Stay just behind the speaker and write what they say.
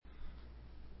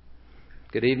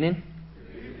Good evening.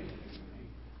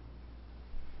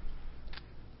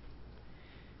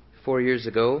 4 years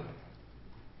ago,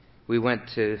 we went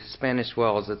to Spanish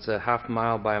Wells. It's a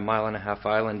half-mile by a mile-and-a-half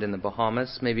island in the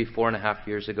Bahamas. Maybe 4.5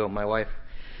 years ago, my wife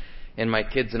and my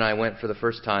kids and I went for the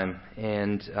first time.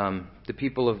 And the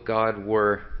people of God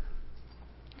were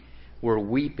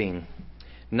weeping,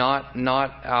 not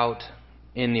out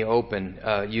in the open.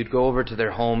 You'd go over to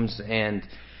their homes and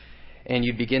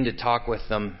you'd begin to talk with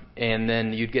them, and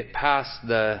then you'd get past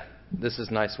this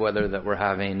is nice weather that we're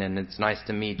having, and it's nice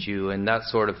to meet you, and that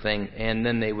sort of thing, and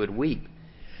then they would weep.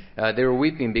 They were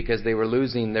weeping because they were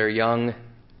losing their young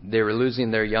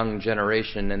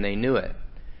generation, and they knew it.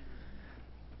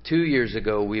 2 years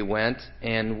ago we went,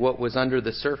 and what was under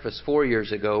the surface 4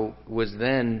 years ago was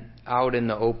then out in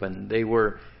the open. They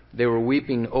were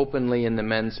weeping openly in the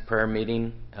men's prayer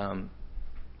meeting.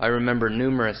 I remember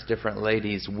numerous different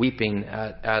ladies weeping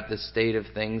at the state of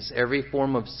things. Every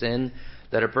form of sin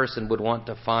that a person would want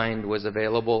to find was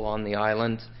available on the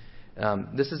island.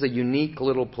 This is a unique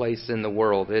little place in the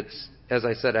world. It's, as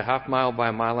I said, a half-mile by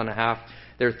a mile-and-a-half.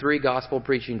 There are 3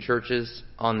 gospel-preaching churches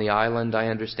on the island, I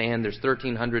understand. There's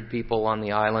 1,300 people on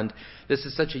the island. This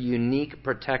is such a unique,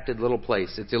 protected little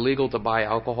place. It's illegal to buy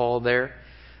alcohol there.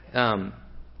 And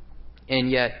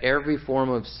yet, every form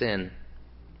of sin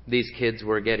these kids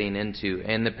were getting into,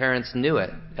 and the parents knew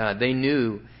it. They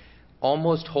knew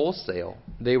almost wholesale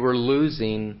they were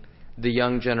losing the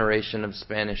young generation of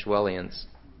Spanish Wellians.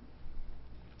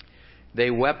 They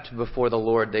wept before the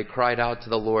Lord. They cried out to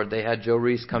the Lord. They had Joe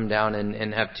Reese come down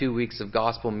and have 2 weeks of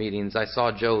gospel meetings. I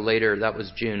saw Joe later. That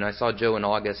was June. I saw Joe in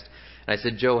August. And I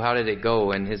said, Joe, how did it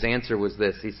go? And his answer was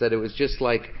this. He said it was just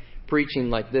like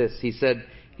preaching like this. He said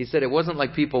it wasn't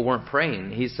like people weren't praying.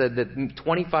 He said that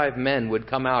 25 men would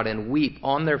come out and weep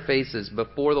on their faces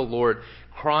before the Lord,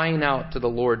 crying out to the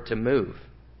Lord to move.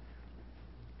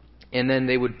 And then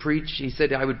they would preach. He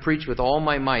said, I would preach with all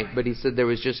my might, but he said there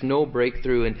was just no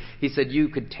breakthrough. And he said you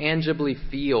could tangibly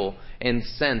feel and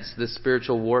sense the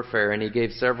spiritual warfare. And he gave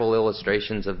several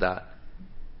illustrations of that.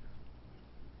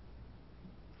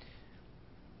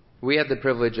 We had the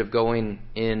privilege of going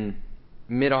in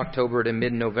mid-October to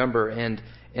mid-November, and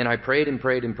I prayed and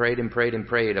prayed and prayed and prayed and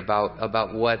prayed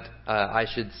about what I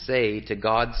should say to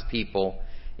God's people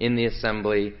in the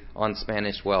assembly on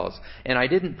Spanish Wells. And I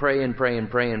didn't pray and pray and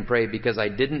pray and pray because I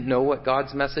didn't know what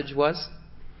God's message was.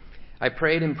 I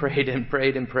prayed and prayed and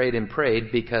prayed and prayed and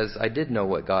prayed because I did know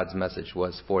what God's message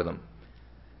was for them.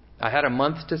 I had a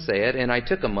month to say it, and I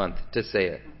took a month to say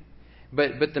it.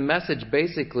 But the message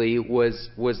basically was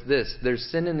this. There's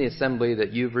sin in the assembly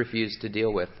that you've refused to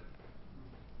deal with.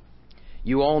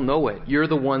 You all know it. You're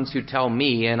the ones who tell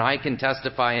me, and I can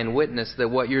testify and witness that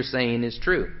what you're saying is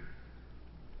true.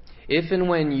 If and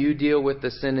when you deal with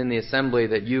the sin in the assembly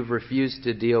that you've refused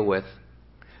to deal with,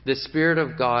 the Spirit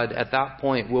of God at that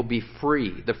point will be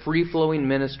free. The free-flowing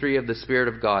ministry of the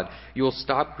Spirit of God. You'll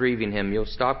stop grieving Him. You'll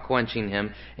stop quenching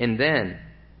Him. And then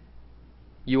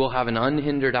you will have an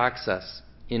unhindered access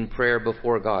in prayer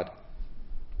before God.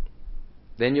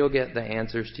 Then you'll get the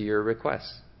answers to your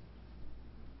requests.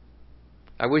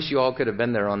 I wish you all could have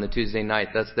been there on the Tuesday night.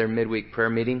 That's their midweek prayer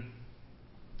meeting.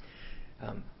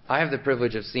 I have the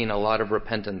privilege of seeing a lot of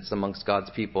repentance amongst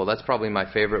God's people. That's probably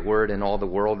my favorite word in all the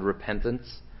world,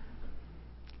 repentance.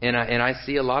 And I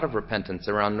see a lot of repentance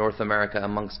around North America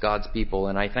amongst God's people,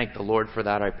 and I thank the Lord for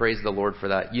that. I praise the Lord for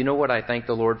that. You know what I thank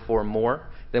the Lord for more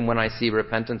than when I see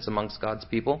repentance amongst God's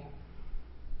people?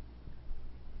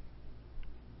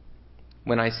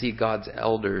 When I see God's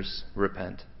elders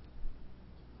repent.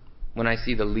 When I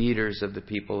see the leaders of the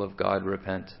people of God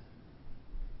repent.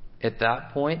 At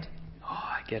that point,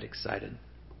 I get excited.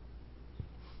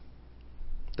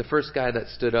 The first guy that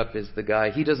stood up is the guy,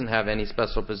 he doesn't have any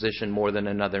special position more than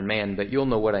another man, but you'll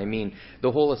know what I mean.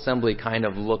 The whole assembly kind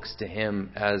of looks to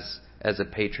him as a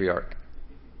patriarch.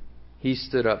 He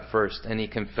stood up first and he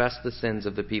confessed the sins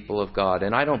of the people of God.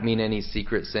 And I don't mean any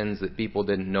secret sins that people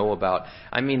didn't know about.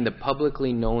 I mean the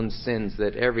publicly known sins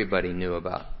that everybody knew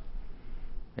about.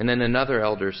 And then another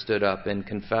elder stood up and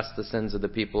confessed the sins of the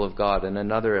people of God. And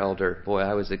another elder, boy,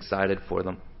 I was excited for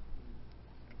them.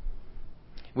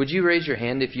 Would you raise your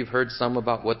hand if you've heard some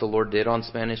about what the Lord did on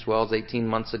Spanish Wells 18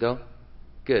 months ago?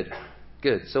 Good.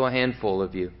 So a handful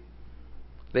of you.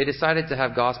 They decided to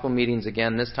have gospel meetings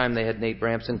again. This time they had Nate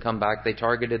Bramson come back. They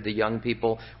targeted the young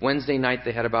people. Wednesday night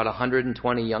they had about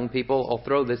 120 young people. I'll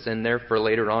throw this in there for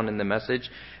later on in the message.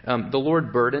 The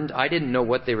Lord burdened. I didn't know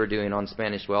what they were doing on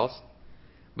Spanish Wells.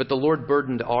 But the Lord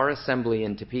burdened our assembly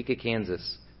in Topeka,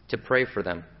 Kansas, to pray for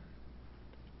them.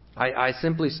 I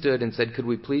simply stood and said, could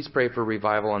we please pray for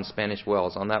revival on Spanish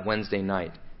Wells on that Wednesday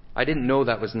night? I didn't know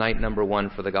that was night number 1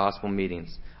 for the gospel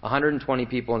meetings. 120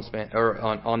 people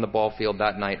on the ball field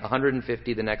that night,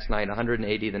 150 the next night,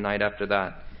 180 the night after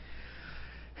that.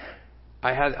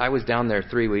 I was down there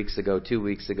 2 weeks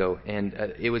ago, and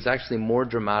it was actually more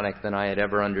dramatic than I had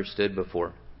ever understood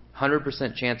before.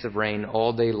 100% chance of rain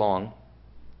all day long.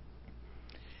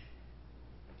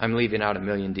 I'm leaving out a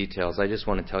million details. I just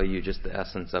want to tell you just the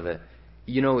essence of it.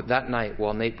 You know, that night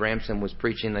while Nate Bramson was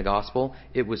preaching the gospel,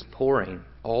 it was pouring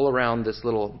all around this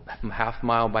little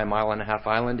half-mile by mile-and-a-half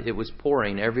island. It was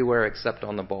pouring everywhere except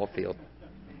on the ball field.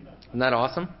 Isn't that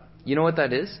awesome? You know what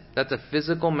that is? That's a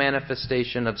physical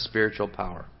manifestation of spiritual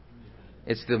power.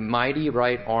 It's the mighty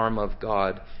right arm of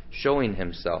God showing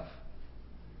himself.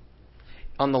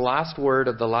 On the last word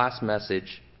of the last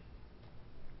message,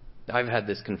 I've had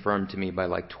this confirmed to me by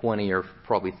like 20 or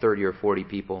probably 30 or 40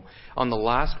 people. On the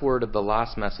last word of the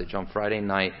last message on Friday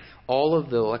night, all of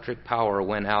the electric power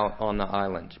went out on the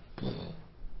island.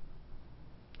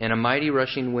 And a mighty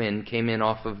rushing wind came in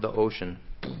off of the ocean.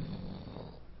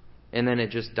 And then it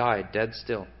just died, dead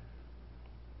still.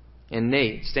 And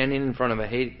Nate, standing in front of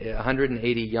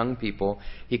 180 young people,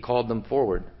 he called them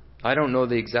forward. I don't know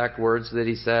the exact words that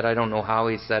he said. I don't know how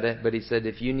he said it. But he said,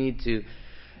 if you need to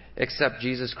accept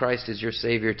Jesus Christ as your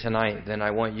Savior tonight, then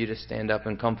I want you to stand up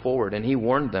and come forward. And he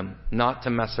warned them not to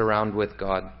mess around with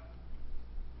God,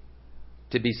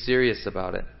 to be serious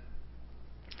about it.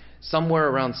 Somewhere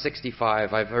around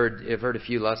 65, I've heard a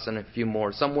few less and a few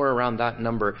more. Somewhere around that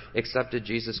number accepted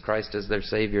Jesus Christ as their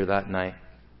Savior that night.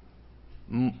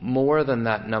 More than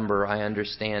that number, I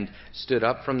understand, stood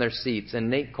up from their seats, and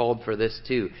Nate called for this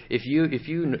too. If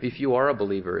you are a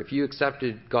believer, if you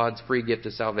accepted God's free gift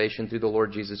of salvation through the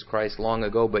Lord Jesus Christ long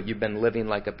ago, but you've been living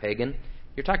like a pagan,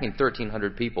 you're talking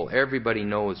 1,300 people. Everybody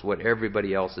knows what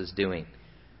everybody else is doing.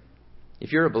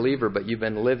 If you're a believer, but you've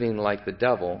been living like the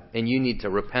devil, and you need to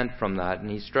repent from that, and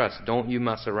he stressed, don't you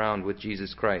mess around with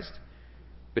Jesus Christ.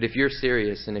 But if you're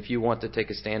serious, and if you want to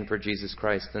take a stand for Jesus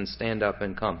Christ, then stand up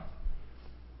and come.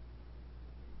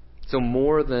 So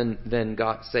more than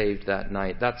got saved that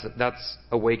night. That's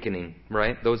awakening,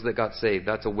 right? Those that got saved,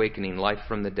 that's awakening, life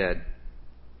from the dead.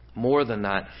 More than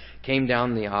that, came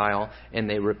down the aisle and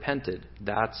they repented.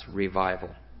 That's revival.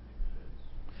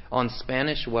 On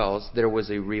Spanish Wells, there was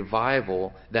a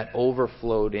revival that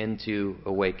overflowed into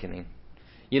awakening.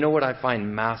 You know what I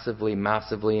find massively,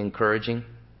 massively encouraging?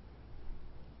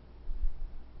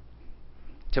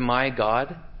 To my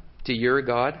God, to your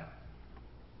God,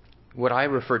 what I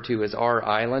refer to as our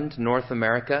island, North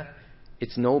America,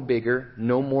 it's no bigger,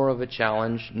 no more of a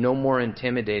challenge, no more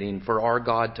intimidating for our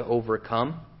God to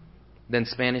overcome than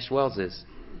Spanish Wells is.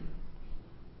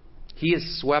 He has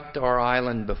swept our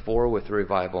island before with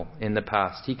revival in the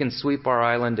past. He can sweep our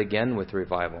island again with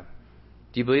revival.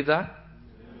 Do you believe that?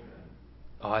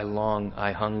 Oh, I long,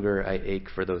 I hunger, I ache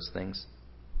for those things.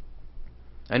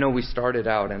 I know we started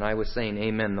out, and I was saying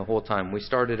amen the whole time. We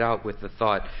started out with the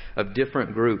thought of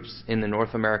different groups in the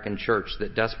North American church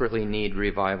that desperately need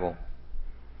revival.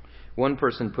 One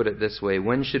person put it this way: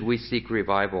 when should we seek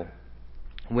revival?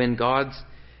 When God's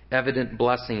evident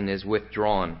blessing is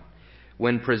withdrawn.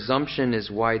 When presumption is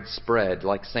widespread,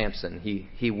 like Samson,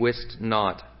 he wist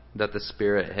not that the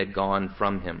Spirit had gone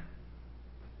from him.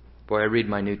 Boy, I read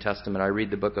my New Testament, I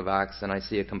read the book of Acts, and I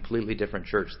see a completely different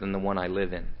church than the one I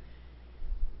live in.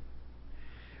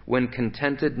 When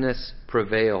contentedness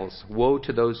prevails, woe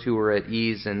to those who are at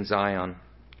ease in Zion.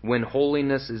 When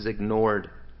holiness is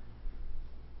ignored.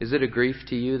 Is it a grief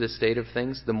to you, the state of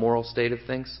things, the moral state of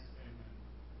things?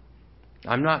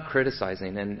 I'm not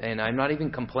criticizing, and I'm not even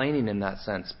complaining in that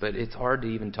sense, but it's hard to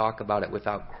even talk about it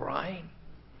without crying.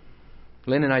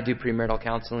 Lynn and I do premarital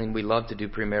counseling. We love to do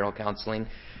premarital counseling.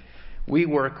 We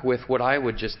work with what I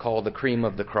would just call the cream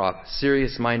of the crop.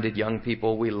 Serious-minded young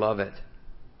people. We love it.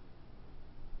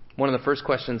 One of the first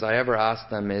questions I ever ask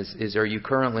them is are you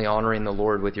currently honoring the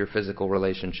Lord with your physical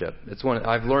relationship?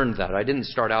 I've learned that. I didn't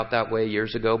start out that way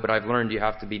years ago, but I've learned you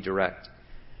have to be direct.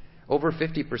 Over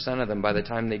 50% of them, by the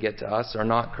time they get to us, are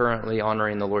not currently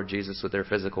honoring the Lord Jesus with their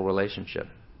physical relationship.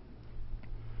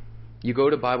 You go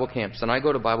to Bible camps, and I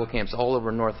go to Bible camps all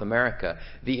over North America.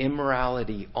 The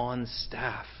immorality on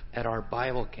staff at our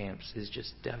Bible camps is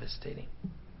just devastating.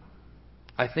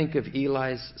 I think of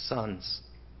Eli's sons.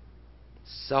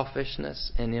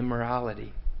 Selfishness and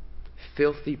immorality.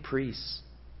 Filthy priests.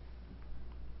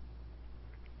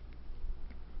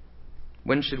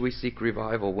 When should we seek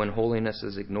revival? When holiness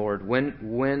is ignored.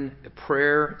 When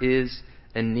prayer is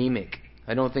anemic.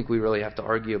 I don't think we really have to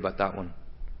argue about that one.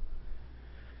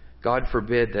 God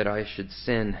forbid that I should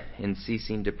sin in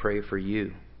ceasing to pray for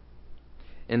you.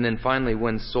 And then finally,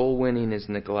 when soul winning is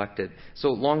neglected. So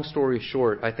long story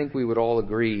short, I think we would all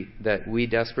agree that we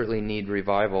desperately need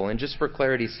revival. And just for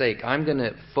clarity's sake, I'm going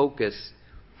to focus.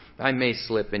 I may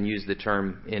slip and use the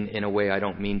term in a way I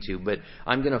don't mean to, but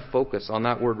I'm going to focus on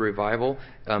that word revival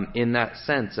in that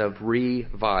sense of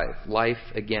revive, life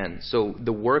again. So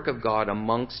the work of God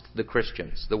amongst the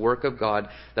Christians, the work of God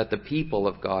that the people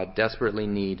of God desperately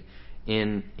need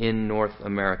in North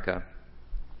America.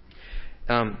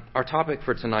 Our topic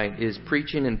for tonight is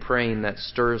preaching and praying that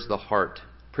stirs the heart.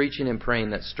 Preaching and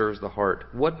praying that stirs the heart.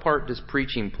 What part does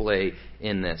preaching play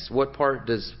in this? What part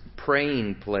does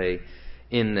praying play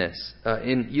in this?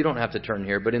 You don't have to turn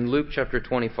here, but in Luke chapter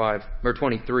 25 or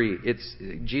 23, it's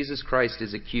Jesus Christ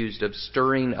is accused of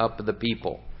stirring up the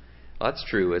people. Well, that's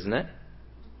true, isn't it?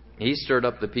 He stirred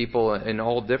up the people in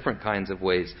all different kinds of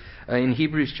ways. In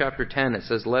Hebrews chapter 10, it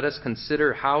says, "Let us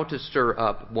consider how to stir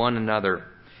up one another."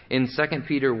 In 2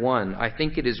 Peter 1, "I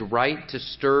think it is right to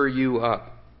stir you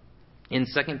up." In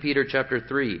 2 Peter chapter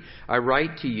 3, "I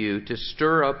write to you to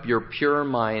stir up your pure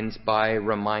minds by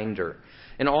reminder."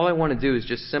 And all I want to do is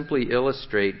just simply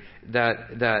illustrate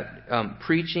that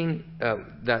preaching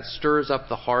that stirs up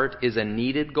the heart is a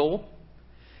needed goal,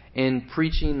 and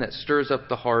preaching that stirs up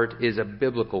the heart is a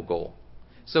biblical goal.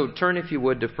 So turn, if you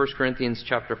would, to 1 Corinthians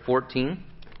chapter 14.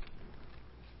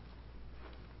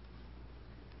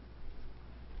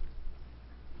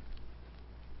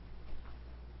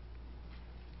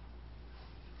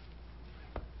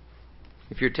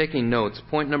 If you're taking notes,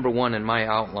 point number 1 in my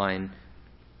outline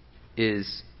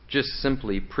is just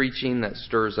simply preaching that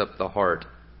stirs up the heart.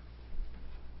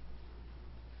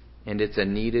 And it's a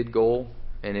needed goal,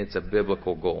 and it's a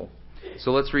biblical goal.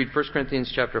 So let's read 1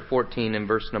 Corinthians chapter 14 and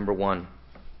verse number 1.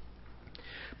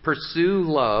 "Pursue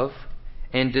love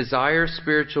and desire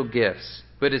spiritual gifts,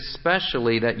 but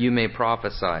especially that you may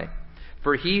prophesy.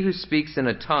 For he who speaks in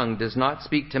a tongue does not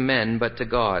speak to men, but to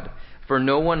God, for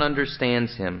no one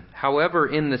understands him. However,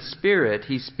 in the Spirit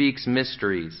he speaks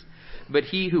mysteries. But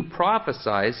he who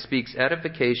prophesies speaks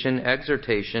edification,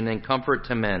 exhortation, and comfort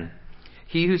to men.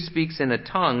 He who speaks in a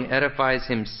tongue edifies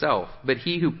himself, but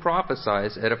he who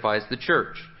prophesies edifies the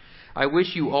church. I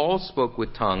wish you all spoke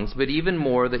with tongues, but even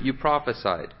more that you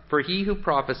prophesied. For he who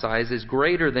prophesies is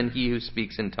greater than he who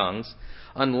speaks in tongues,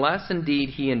 unless indeed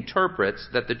he interprets,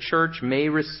 that the church may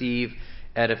receive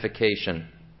edification."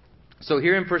 So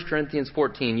here in 1 Corinthians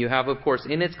 14, you have, of course,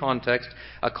 in its context,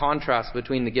 a contrast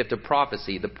between the gift of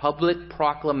prophecy, the public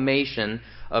proclamation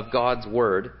of God's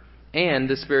word, and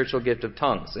the spiritual gift of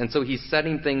tongues. And so he's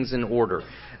setting things in order.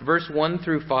 Verse 1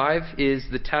 through 5 is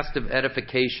the test of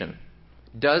edification.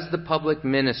 Does the public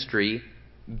ministry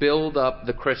build up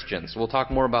the Christians? We'll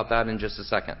talk more about that in just a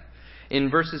second. In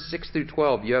verses 6 through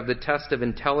 12, you have the test of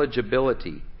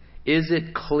intelligibility. Is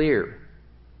it clear?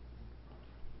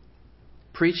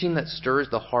 Preaching that stirs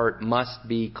the heart must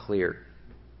be clear.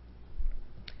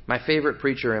 My favorite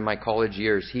preacher in my college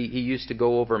years, he used to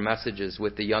go over messages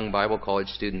with the young Bible college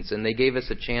students, and they gave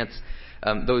us a chance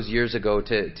those years ago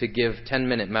to give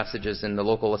 10-minute messages in the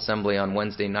local assembly on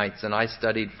Wednesday nights, and I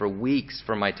studied for weeks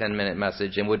for my 10-minute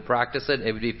message and would practice it.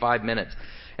 It would be 5 minutes.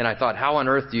 And I thought, how on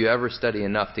earth do you ever study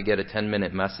enough to get a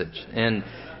 10-minute message? And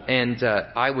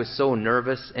I was so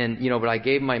nervous, but I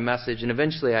gave my message, and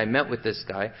eventually I met with this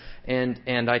guy,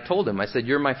 and I told him, I said,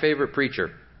 "You're my favorite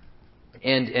preacher."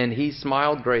 And he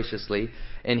smiled graciously,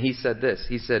 and he said this.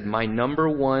 He said, "My number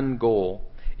one goal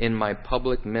in my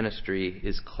public ministry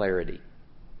is clarity."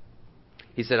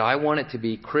 He said, "I want it to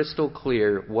be crystal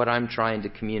clear what I'm trying to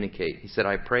communicate." He said,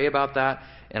 "I pray about that,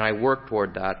 and I work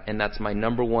toward that, and that's my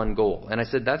number one goal." And I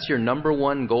said, "That's your number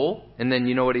one goal?" And then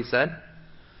you know what he said?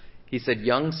 He said,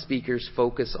 "Young speakers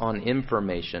focus on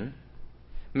information.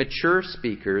 Mature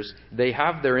speakers, they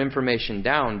have their information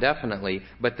down, definitely,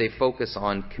 but they focus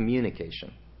on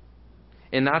communication."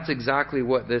 And that's exactly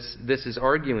what this is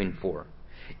arguing for.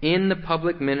 In the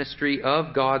public ministry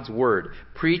of God's Word,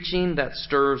 preaching that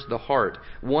stirs the heart,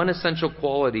 one essential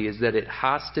quality is that it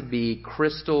has to be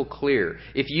crystal clear.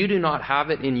 If you do not have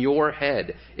it in your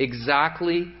head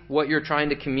exactly what you're trying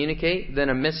to communicate, then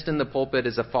a mist in the pulpit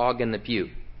is a fog in the pew.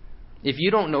 If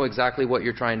you don't know exactly what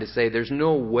you're trying to say, there's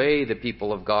no way the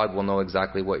people of God will know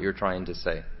exactly what you're trying to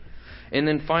say. And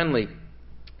then finally,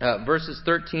 verses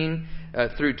 13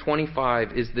 through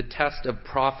 25 is the test of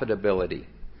profitability.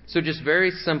 So just very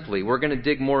simply, we're going to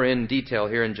dig more in detail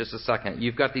here in just a second.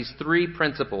 You've got these 3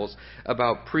 principles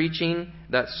about preaching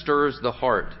that stirs the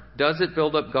heart. Does it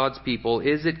build up God's people?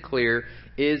 Is it clear?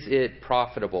 Is it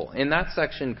profitable? And that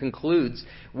section concludes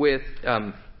with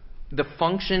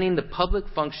the public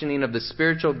functioning of the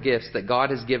spiritual gifts that God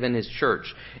has given His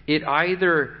church. It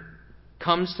either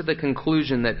comes to the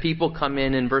conclusion that people come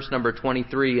in verse number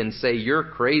 23 and say, you're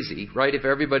crazy, right? If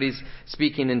everybody's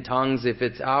speaking in tongues, if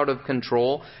it's out of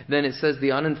control, then it says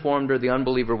the uninformed or the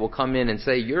unbeliever will come in and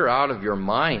say, you're out of your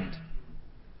mind.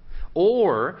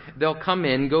 Or they'll come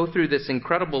in, go through this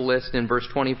incredible list in verse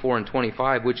 24 and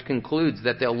 25, which concludes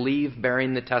that they'll leave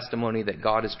bearing the testimony that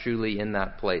God is truly in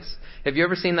that place. Have you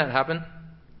ever seen that happen?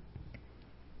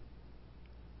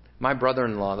 My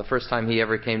brother-in-law, the first time he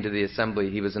ever came to the assembly,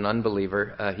 he was an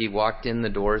unbeliever. He walked in the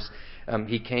doors.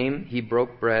 He came, he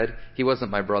broke bread. He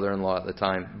wasn't my brother-in-law at the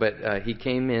time, but he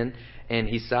came in and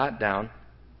he sat down,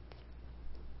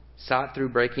 sat through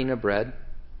breaking of bread.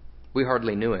 We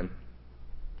hardly knew him.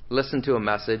 Listened to a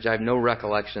message. I have no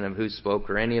recollection of who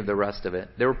spoke or any of the rest of it.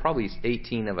 There were probably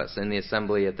 18 of us in the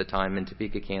assembly at the time in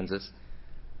Topeka, Kansas.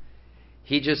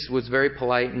 He just was very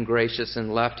polite and gracious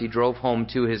and left. He drove home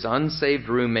to his unsaved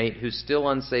roommate, who's still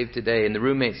unsaved today. And the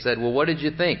roommate said, well, what did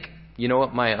you think? You know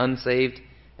what my unsaved,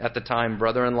 at the time,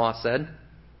 brother-in-law said?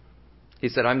 He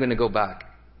said, I'm going to go back.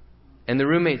 And the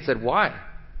roommate said, why?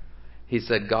 He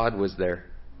said, God was there.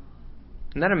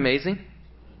 Isn't that amazing?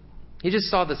 He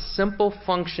just saw the simple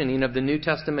functioning of the New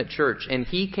Testament church, and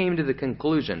he came to the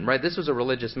conclusion, right? This was a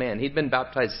religious man. He'd been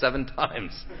baptized 7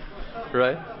 times,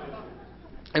 right?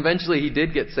 Eventually he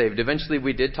did get saved. Eventually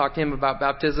we did talk to him about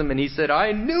baptism, and he said,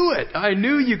 I knew it. I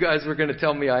knew you guys were going to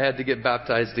tell me I had to get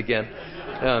baptized again.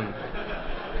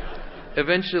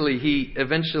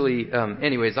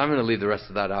 Anyways, I'm going to leave the rest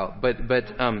of that out. But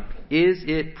is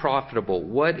it profitable?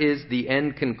 What is the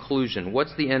end conclusion?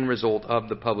 What's the end result of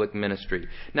the public ministry?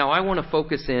 Now, I want to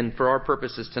focus in, for our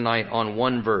purposes tonight, on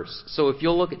one verse. So if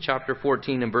you'll look at chapter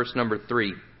 14 and verse number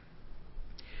 3.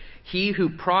 He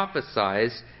who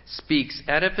prophesies speaks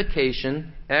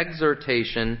edification,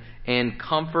 exhortation, and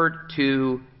comfort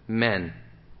to men.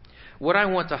 What I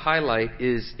want to highlight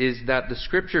is that the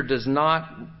Scripture does not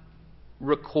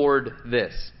record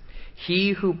this.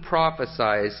 He who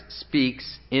prophesies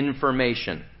speaks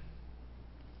information.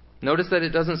 Notice that it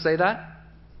doesn't say that?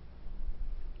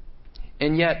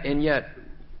 And yet,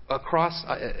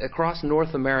 across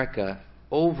North America,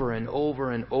 over and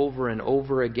over and over and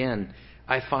over again,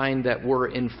 I find that we're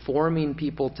informing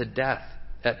people to death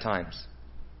at times.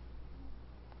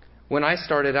 When I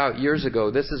started out years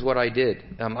ago, this is what I did.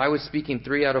 I was speaking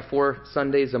 3 out of 4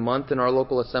 Sundays a month in our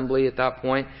local assembly at that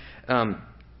point.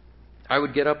 I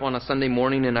would get up on a Sunday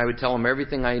morning and I would tell them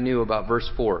everything I knew about verse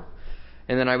 4.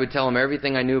 And then I would tell them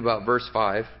everything I knew about verse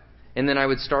 5. And then I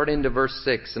would start into verse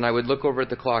 6 and I would look over at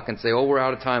the clock and say, oh, we're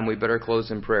out of time. We better close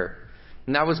in prayer.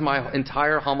 And that was my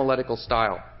entire homiletical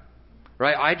style.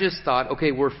 Right? I just thought,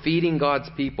 okay, we're feeding God's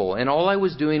people. And all I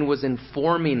was doing was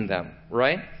informing them.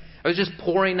 Right? I was just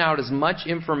pouring out as much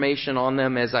information on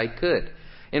them as I could.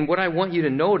 And what I want you to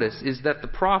notice is that the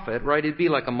prophet, right, it'd be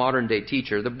like a modern day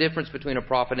teacher. The difference between a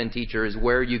prophet and teacher is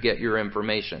where you get your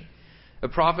information. A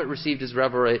prophet received his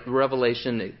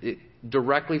revelation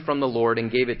directly from the Lord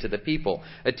and gave it to the people.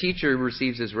 A teacher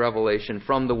receives his revelation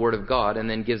from the Word of God and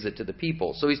then gives it to the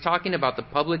people. So he's talking about the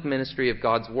public ministry of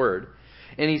God's Word.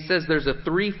 And he says there's a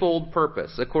threefold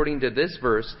purpose, according to this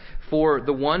verse, for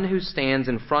the one who stands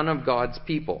in front of God's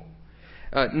people.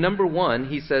 Number 1,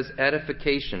 he says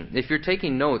edification. If you're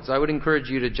taking notes, I would encourage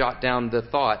you to jot down the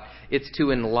thought. It's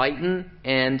to enlighten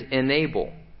and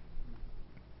enable.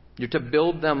 You're to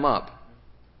build them up.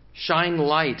 Shine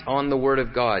light on the Word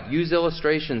of God. Use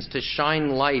illustrations to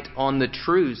shine light on the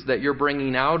truths that you're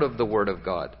bringing out of the Word of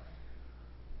God.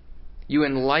 You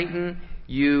enlighten,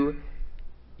 you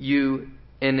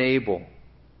enable.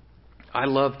 I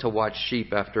love to watch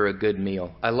sheep after a good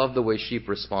meal. I love the way sheep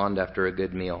respond after a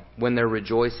good meal. When they're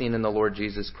rejoicing in the Lord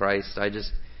Jesus Christ,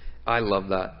 I love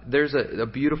that. There's a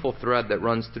beautiful thread that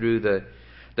runs through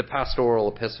the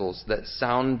pastoral epistles, that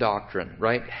sound doctrine,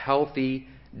 right? Healthy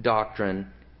doctrine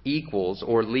equals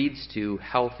or leads to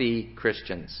healthy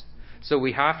Christians. So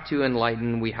we have to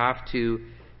enlighten, we have to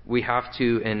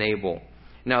enable.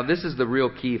 Now, this is the real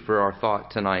key for our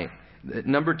thought tonight.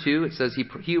 Number 2, it says,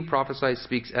 he who prophesies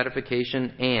speaks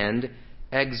edification and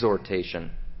exhortation.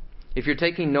 If you're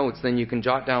taking notes, then you can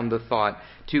jot down the thought,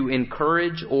 to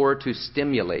encourage or to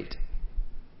stimulate.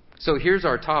 So here's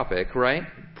our topic, right?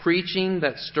 Preaching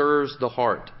that stirs the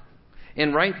heart.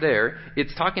 And right there,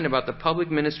 it's talking about the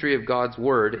public ministry of God's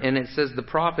Word, and it says the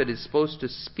prophet is supposed to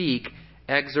speak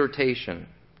exhortation,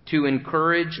 to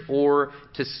encourage or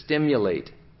to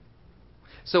stimulate.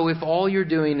 So if all you're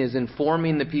doing is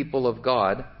informing the people of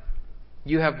God,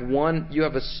 you have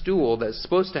a stool that's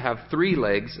supposed to have 3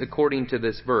 legs according to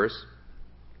this verse,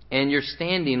 and you're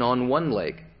standing on 1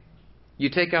 leg.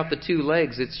 You take out the 2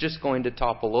 legs, it's just going to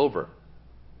topple over.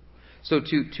 So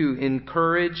to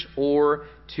encourage or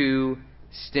to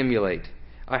stimulate.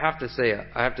 I have to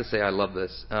say I love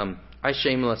this. I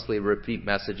shamelessly repeat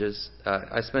messages.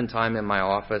 I spend time in my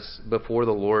office before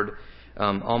the Lord,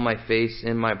 on my face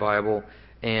in my Bible,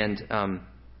 and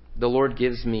the Lord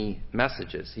gives me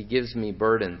messages. He gives me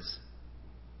burdens.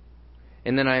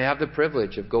 And then I have the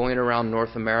privilege of going around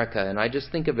North America, and I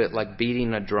just think of it like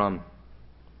beating a drum.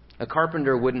 A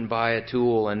carpenter wouldn't buy a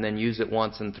tool and then use it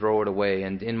once and throw it away.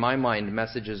 And in my mind,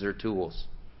 messages are tools.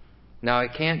 Now,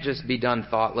 it can't just be done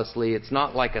thoughtlessly. It's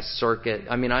not like a circuit.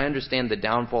 I mean, I understand the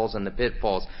downfalls and the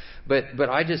pitfalls, but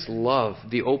I just love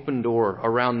the open door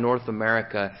around North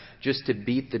America just to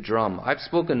beat the drum. I've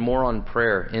spoken more on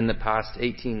prayer in the past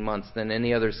 18 months than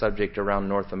any other subject around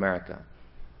North America.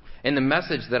 And the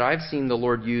message that I've seen the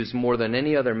Lord use more than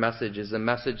any other message is a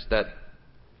message that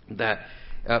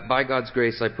by God's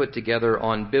grace I put together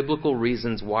on biblical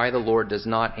reasons why the Lord does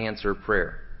not answer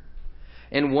prayer.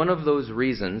 And one of those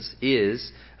reasons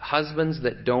is husbands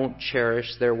that don't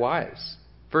cherish their wives.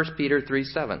 1 Peter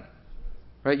 3:7.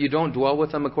 Right? You don't dwell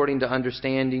with them according to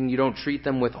understanding. You don't treat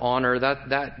them with honor.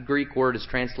 That Greek word is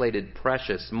translated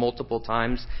precious multiple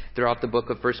times throughout the book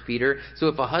of 1 Peter. So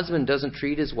if a husband doesn't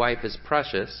treat his wife as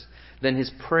precious, then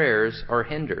his prayers are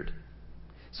hindered.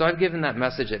 So I've given that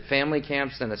message at family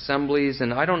camps and assemblies,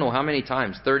 and I don't know how many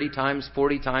times, 30 times,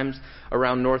 40 times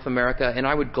around North America, and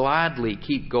I would gladly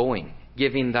keep going,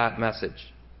 giving that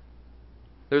message.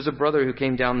 There's a brother who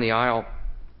came down the aisle.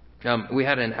 We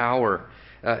had an hour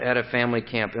at a family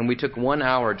camp, and we took 1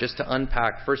 hour just to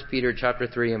unpack 1 Peter chapter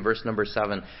 3 and verse number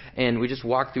 7, and we just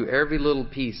walked through every little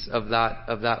piece of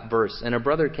that verse. And a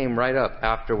brother came right up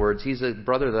afterwards. He's a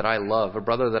brother that I love, a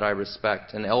brother that I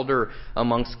respect, an elder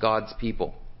amongst God's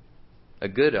people, a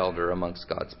good elder amongst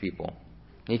God's people.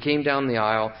 He came down the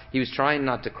aisle. He was trying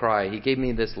not to cry. He gave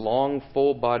me this long,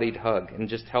 full-bodied hug and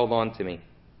just held on to me.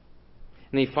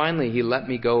 And he let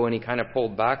me go, and he kind of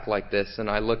pulled back like this, and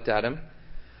I looked at him.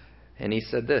 And he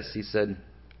said this. He said,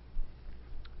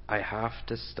 "I have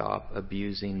to stop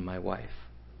abusing my wife."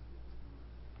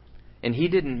 And he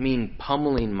didn't mean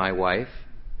pummeling my wife.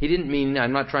 He didn't mean,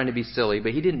 I'm not trying to be silly,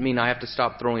 but he didn't mean I have to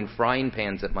stop throwing frying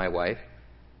pans at my wife.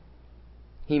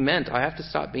 He meant I have to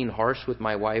stop being harsh with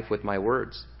my wife with my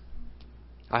words.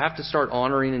 I have to start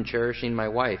honoring and cherishing my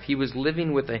wife. He was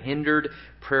living with a hindered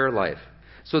prayer life.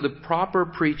 So the proper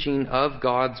preaching of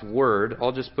God's Word,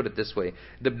 I'll just put it this way,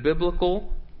 the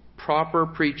biblical proper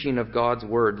preaching of God's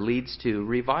Word leads to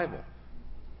revival.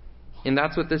 And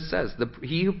that's what this says.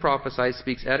 He who prophesies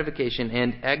speaks edification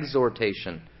and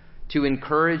exhortation, to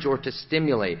encourage or to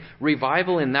stimulate.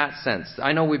 Revival in that sense,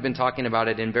 I know we've been talking about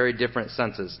it in very different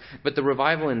senses, but the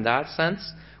revival in that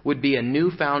sense would be a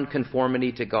newfound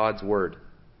conformity to God's Word.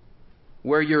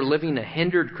 Where you're living a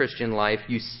hindered Christian life,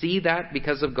 you see that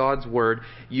because of God's Word,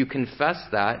 you confess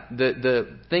that,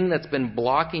 the thing that's been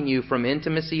blocking you from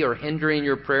intimacy or hindering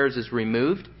your prayers is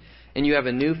removed, and you have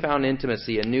a newfound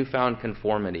intimacy, a newfound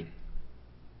conformity.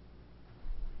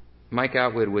 Mike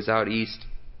Atwood was out east.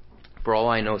 For all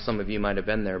I know, some of you might have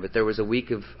been there, but there was a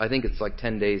week of, I think it's like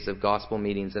 10 days of gospel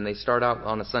meetings, and they start out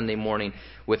on a Sunday morning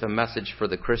with a message for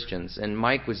the Christians. And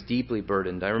Mike was deeply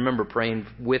burdened. I remember praying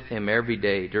with him every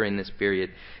day during this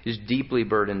period. He was deeply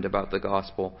burdened about the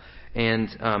gospel. And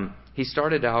he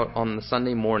started out on the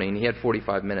Sunday morning. He had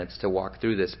 45 minutes to walk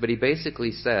through this, but he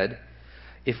basically said,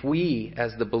 if we,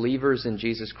 as the believers in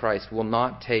Jesus Christ, will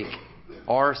not take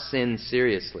our sin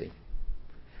seriously,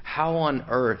 how on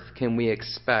earth can we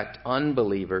expect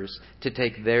unbelievers to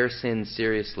take their sin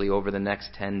seriously over the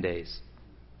next 10 days?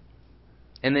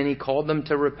 And then he called them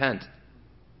to repent.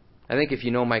 I think if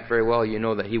you know Mike very well, you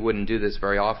know that he wouldn't do this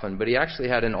very often, but he actually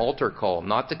had an altar call,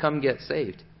 not to come get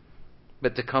saved,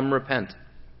 but to come repent.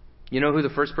 You know who the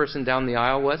first person down the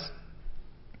aisle was?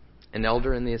 An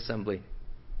elder in the assembly,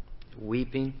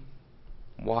 weeping.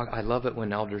 I love it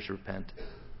when elders repent.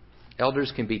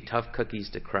 Elders can be tough cookies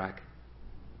to crack.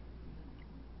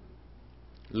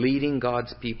 Leading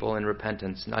God's people in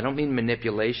repentance. I don't mean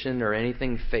manipulation or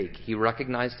anything fake. He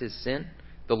recognized his sin.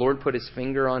 The Lord put his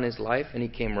finger on his life, and he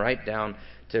came right down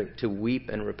to weep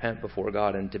and repent before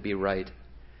God and to be right.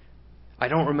 I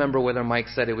don't remember whether Mike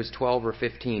said it was 12 or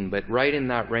 15, but right in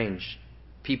that range,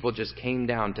 people just came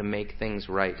down to make things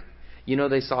right. You know,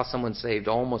 they saw someone saved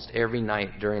almost every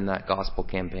night during that gospel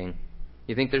campaign.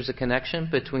 You think there's a connection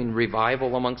between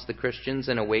revival amongst the Christians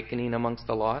and awakening amongst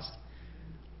the lost?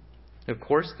 Of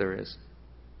course there is.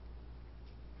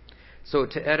 So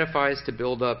to edify is to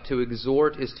build up, to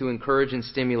exhort is to encourage and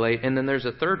stimulate, and then there's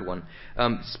a third one.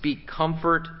 Speak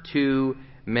comfort to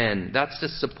men. That's to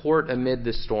support amid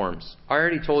the storms. I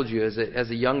already told you,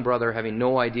 as a young brother having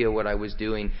no idea what I was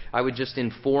doing, I would just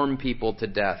inform people to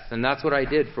death. And that's what I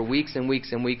did for weeks and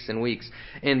weeks and weeks and weeks.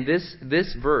 And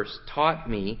this verse taught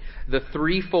me the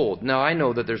threefold. Now, I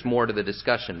know that there's more to the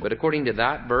discussion, but according to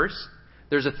that verse,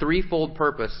 there's a threefold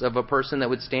purpose of a person that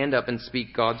would stand up and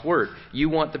speak God's word. You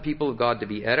want the people of God to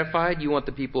be edified. You want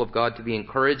the people of God to be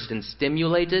encouraged and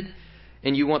stimulated.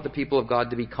 And you want the people of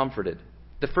God to be comforted.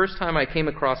 The first time I came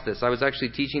across this, I was actually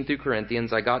teaching through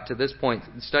Corinthians. I got to this point,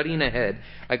 studying ahead.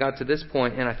 I got to this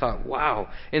point and I thought, wow.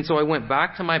 And so I went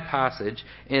back to my passage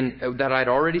that I'd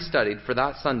already studied for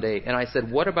that Sunday. And I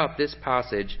said, what about this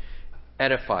passage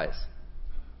edifies?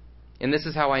 And this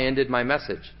is how I ended my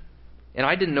message. And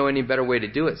I didn't know any better way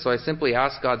to do it. So I simply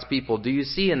asked God's people, do you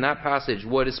see in that passage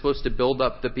what is supposed to build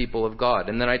up the people of God?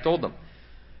 And then I told them.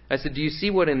 I said, do you see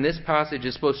what in this passage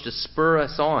is supposed to spur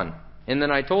us on? And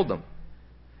then I told them.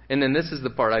 And then this is the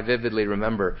part I vividly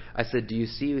remember. I said, do you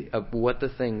see what the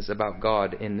things about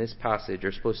God in this passage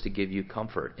are supposed to give you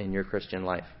comfort in your Christian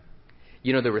life?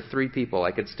 You know, there were 3 people,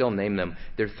 I could still name them.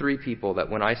 There are 3 people that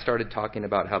when I started talking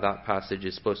about how that passage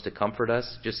is supposed to comfort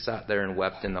us, just sat there and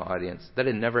wept in the audience. That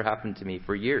had never happened to me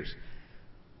for years.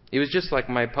 It was just like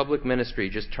my public ministry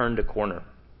just turned a corner.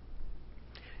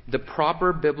 The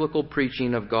proper biblical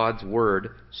preaching of God's word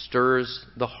stirs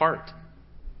the heart.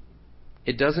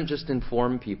 It doesn't just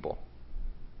inform people.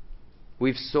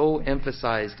 We've so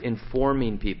emphasized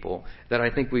informing people that I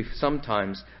think we've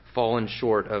sometimes fallen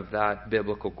short of that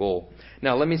biblical goal.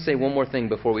 Now, let me say one more thing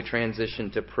before we transition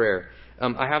to prayer.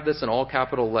 I have this in all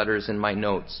capital letters in my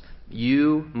notes.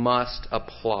 You must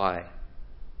apply.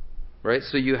 Right?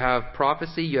 So you have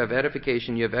prophecy, you have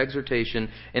edification, you have exhortation,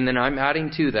 and then I'm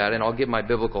adding to that, and I'll give my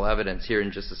biblical evidence here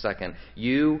in just a second.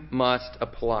 You must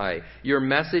apply. Your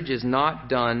message is not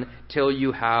done till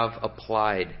you have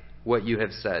applied what you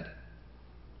have said.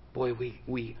 Boy,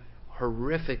 we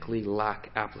horrifically lack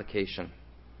application.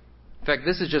 In fact,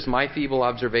 this is just my feeble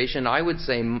observation. I would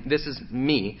say, this is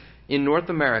me, in North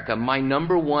America, my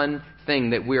number one thing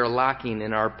that we are lacking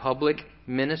in our public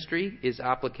ministry is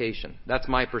application. That's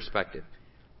my perspective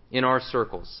in our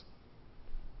circles.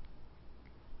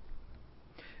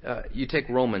 You take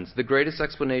Romans, the greatest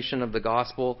explanation of the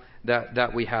gospel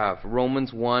that we have.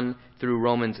 Romans 1 through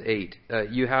Romans 8.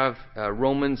 You have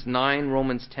Romans 9,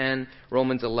 Romans 10,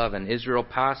 Romans 11. Israel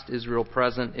past, Israel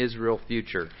present, Israel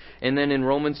future. And then in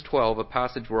Romans 12, a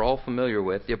passage we're all familiar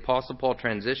with, the Apostle Paul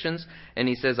transitions and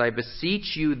he says, I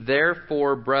beseech you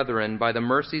therefore, brethren, by the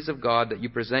mercies of God, that you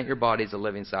present your bodies a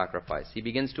living sacrifice. He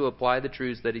begins to apply the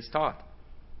truths that he's taught.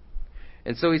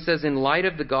 And so he says, in light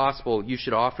of the gospel, you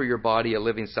should offer your body a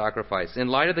living sacrifice. In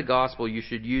light of the gospel, you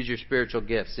should use your spiritual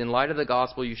gifts. In light of the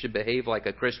gospel, you should behave like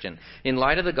a Christian. In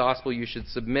light of the gospel, you should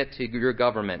submit to your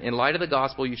government. In light of the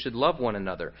gospel, you should love one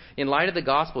another. In light of the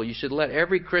gospel, you should let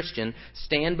every Christian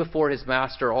stand before his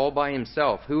master all by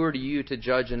himself. Who are you to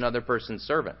judge another person's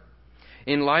servant?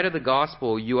 In light of the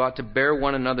gospel, you ought to bear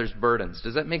one another's burdens.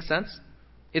 Does that make sense?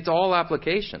 It's all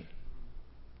application.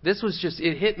 This was just,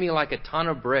 it hit me like a ton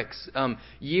of bricks.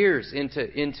 Years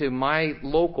into my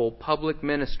local public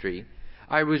ministry,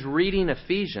 I was reading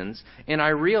Ephesians and I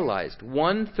realized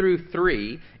 1 through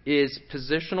 3 is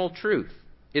positional truth.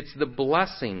 It's the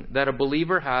blessing that a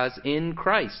believer has in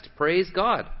Christ. Praise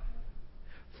God.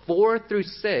 4 through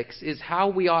 6 is how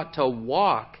we ought to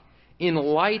walk in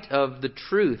light of the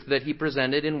truth that he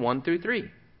presented in 1 through 3.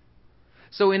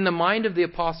 So in the mind of the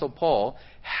Apostle Paul,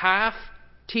 half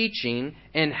teaching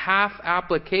and half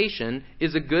application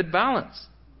is a good balance.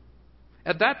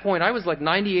 At that point, I was like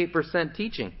 98%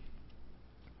 teaching.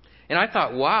 And I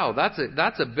thought, wow,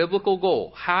 that's a biblical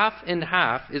goal. Half and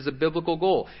half is a biblical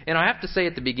goal. And I have to say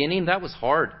at the beginning, that was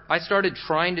hard. I started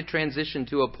trying to transition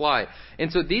to apply. And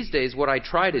so these days, what I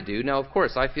try to do, now of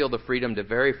course I feel the freedom to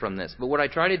vary from this, but what I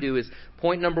try to do is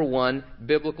point number 1,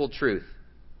 biblical truth.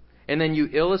 And then you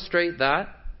illustrate that,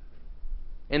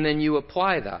 and then you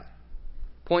apply that.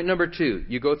 Point number 2,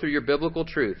 you go through your biblical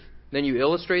truth. Then you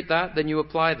illustrate that, then you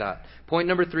apply that. Point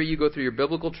number 3, you go through your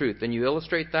biblical truth. Then you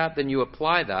illustrate that, then you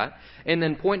apply that. And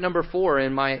then point number 4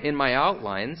 in my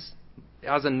outlines,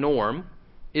 as a norm,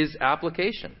 is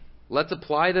application. Let's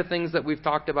apply the things that we've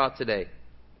talked about today.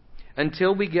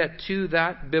 Until we get to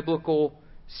that biblical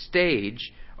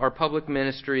stage, our public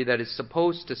ministry that is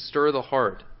supposed to stir the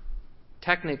heart,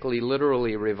 technically,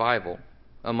 literally revival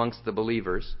amongst the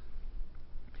believers,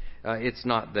 it's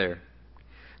not there.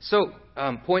 So,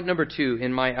 point number 2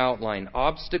 in my outline,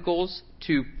 obstacles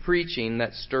to preaching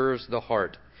that stirs the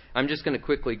heart. I'm just going to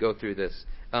quickly go through this.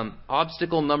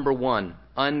 Obstacle number 1,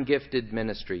 ungifted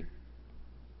ministry.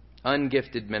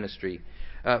 Ungifted ministry.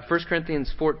 1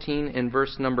 Corinthians 14 in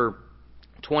verse number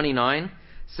 29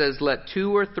 says, "Let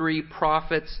 2 or 3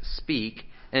 prophets speak,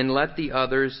 and let the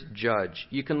others judge."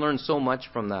 You can learn so much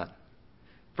from that.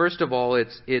 First of all,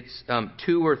 it's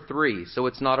 2 or 3, so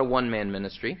it's not a one-man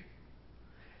ministry.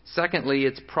 Secondly,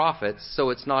 it's prophets, so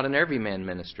it's not an every-man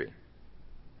ministry.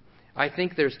 I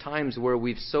think there's times where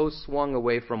we've so swung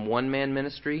away from one-man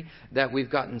ministry that we've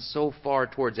gotten so far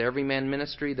towards every-man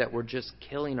ministry that we're just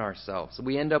killing ourselves.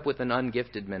 We end up with an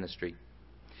ungifted ministry.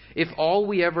 If all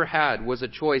we ever had was a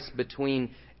choice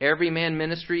between every-man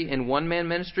ministry and one-man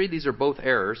ministry, these are both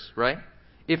errors, right?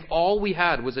 If all we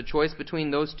had was a choice between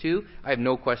those two, I have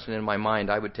no question in my mind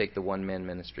I would take the one-man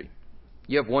ministry.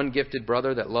 You have one gifted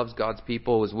brother that loves God's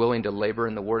people, is willing to labor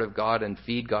in the Word of God and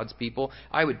feed God's people.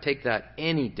 I would take that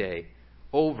any day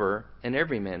over an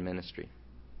everyman ministry.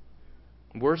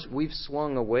 We've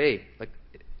swung away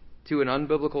to an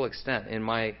unbiblical extent, in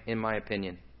my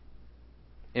opinion.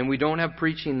 And we don't have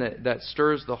preaching that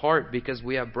stirs the heart because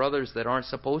we have brothers that aren't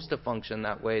supposed to function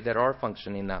that way, that are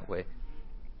functioning that way.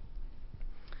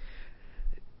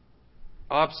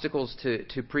 Obstacles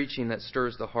to preaching that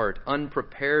stirs the heart.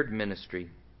 Unprepared ministry.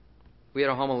 We had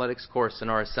a homiletics course in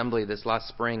our assembly this last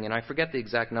spring, and I forget the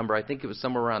exact number. I think it was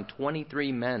somewhere around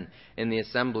 23 men in the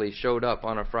assembly showed up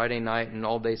on a Friday night and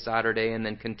all day Saturday, and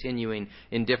then continuing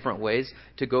in different ways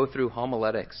to go through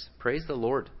homiletics. Praise the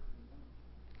Lord.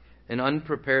 An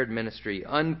unprepared ministry.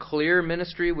 Unclear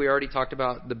ministry. We already talked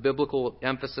about the biblical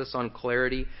emphasis on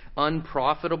clarity.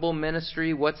 Unprofitable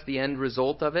ministry. What's the end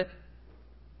result of it?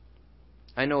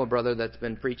 I know a brother that's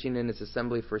been preaching in his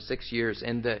assembly for 6 years,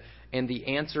 and the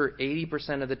answer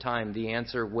 80% of the time, the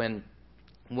answer when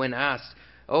asked,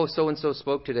 "Oh, so and so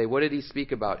spoke today. What did he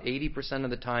speak about?" 80%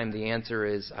 of the time, the answer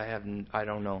is, "I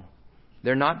don't know."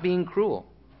 They're not being cruel.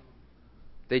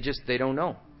 They don't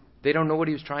know. They don't know what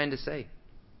he was trying to say.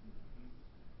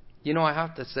 You know, I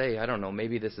have to say, I don't know,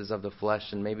 maybe this is of the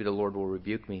flesh, and maybe the Lord will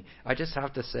rebuke me. I just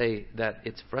have to say that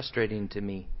it's frustrating to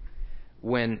me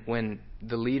when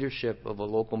the leadership of a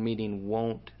local meeting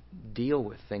won't deal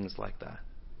with things like that.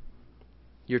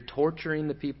 You're torturing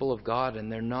the people of God,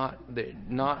 and they're not.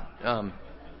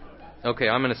 Okay,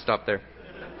 I'm going to stop there.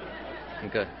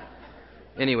 Okay.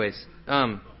 Anyways,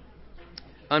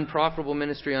 unprofitable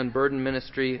ministry, unburdened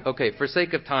ministry. Okay, for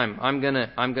sake of time, I'm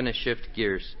gonna shift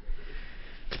gears.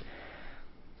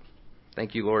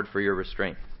 Thank you, Lord, for your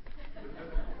restraint.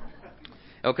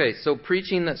 Okay, so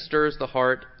preaching that stirs the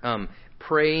heart.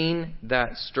 Praying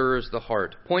that stirs the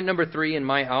heart. Point number 3 in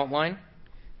my outline.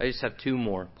 I just have 2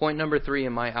 more. Point number 3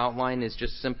 in my outline is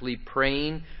just simply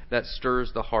praying that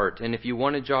stirs the heart. And if you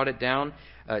want to jot it down,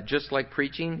 just like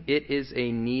preaching, it is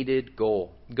a needed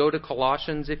goal. Go to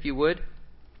Colossians, if you would,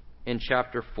 in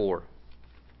chapter 4.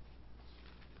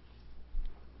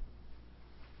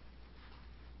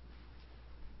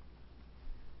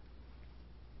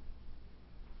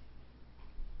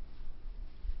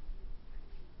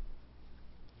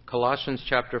 Colossians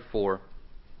chapter 4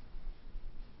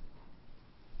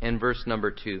 and verse number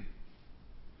 2.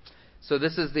 So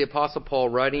this is the Apostle Paul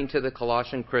writing to the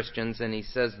Colossian Christians, and he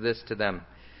says this to them: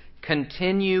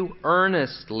 "Continue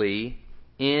earnestly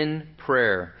in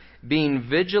prayer, being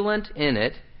vigilant in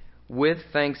it with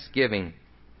thanksgiving."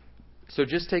 So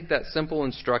just take that simple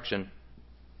instruction.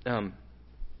 I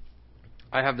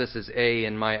have this as A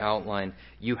in my outline.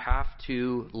 You have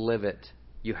to live it.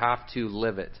 You have to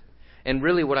live it. And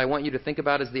really what I want you to think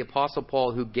about is the Apostle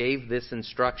Paul who gave this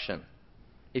instruction.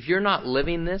 If you're not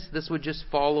living this, this would just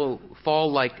fall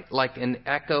like an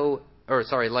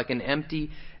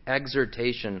empty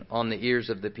exhortation on the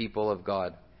ears of the people of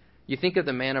God. You think of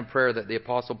the man of prayer that the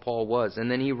Apostle Paul was,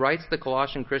 and then he writes the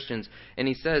Colossian Christians, and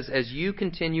he says, as you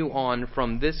continue on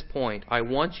from this point, I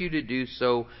want you to do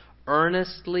so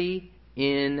earnestly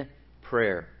in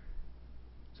prayer.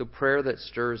 So prayer that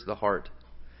stirs the heart.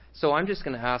 So I'm just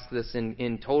going to ask this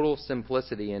in total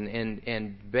simplicity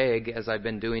and beg, as I've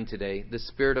been doing today, the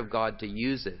Spirit of God to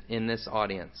use it in this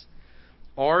audience.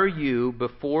 Are you,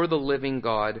 before the living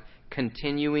God,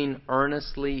 continuing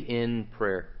earnestly in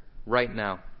prayer right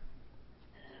now?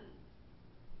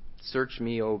 Search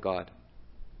me, O God.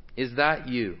 Is that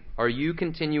you? Are you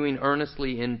continuing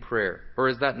earnestly in prayer? Or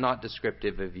is that not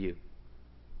descriptive of you?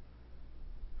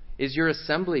 Is your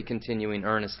assembly continuing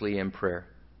earnestly in prayer?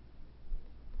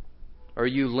 Are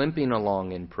you limping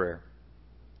along in prayer?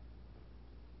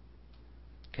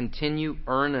 Continue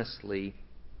earnestly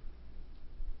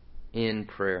in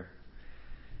prayer.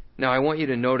 Now, I want you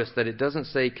to notice that it doesn't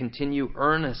say continue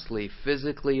earnestly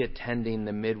physically attending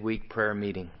the midweek prayer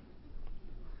meeting.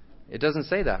 It doesn't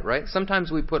say that, right?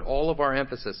 Sometimes we put all of our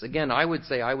emphasis. Again, I would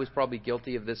say I was probably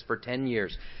guilty of this for 10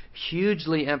 years.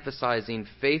 Hugely emphasizing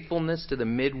faithfulness to the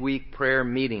midweek prayer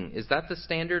meeting. Is that the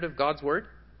standard of God's Word?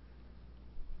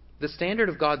 The standard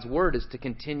of God's Word is to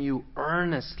continue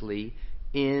earnestly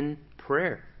in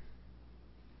prayer.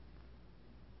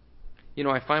 You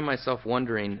know, I find myself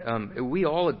wondering, we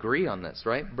all agree on this,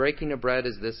 right? Breaking of bread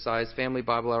is this size, family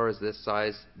Bible hour is this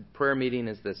size, prayer meeting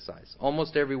is this size.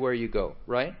 Almost everywhere you go,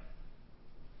 right?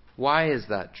 Why is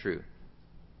that true?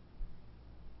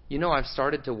 You know, I've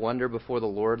started to wonder before the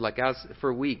Lord,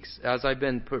 for weeks, as I've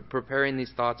been preparing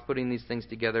these thoughts, putting these things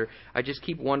together, I just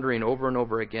keep wondering over and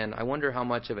over again, I wonder how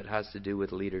much of it has to do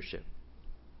with leadership.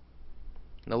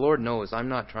 And the Lord knows I'm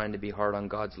not trying to be hard on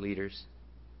God's leaders.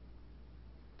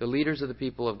 The leaders of the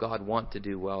people of God want to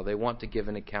do well. They want to give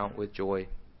an account with joy.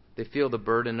 They feel the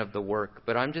burden of the work.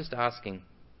 But I'm just asking,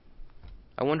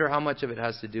 I wonder how much of it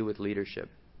has to do with leadership.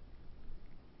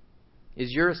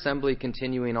 Is your assembly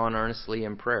continuing on earnestly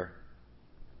in prayer?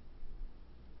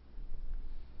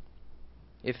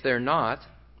 If they're not,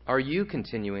 are you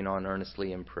continuing on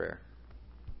earnestly in prayer?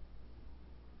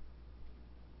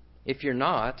 If you're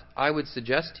not, I would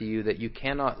suggest to you that you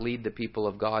cannot lead the people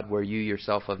of God where you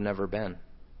yourself have never been.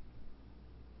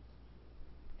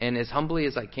 And as humbly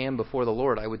as I can before the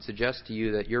Lord, I would suggest to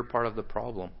you that you're part of the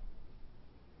problem.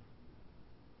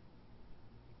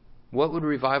 What would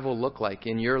revival look like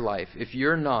in your life if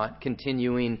you're not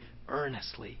continuing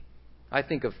earnestly? I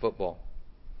think of football.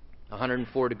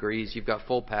 104 degrees, you've got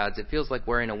full pads. It feels like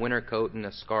wearing a winter coat and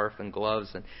a scarf and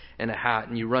gloves and a hat,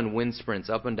 and you run wind sprints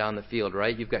up and down the field,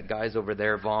 right? You've got guys over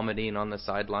there vomiting on the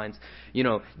sidelines. You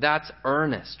know, that's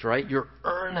earnest, right? You're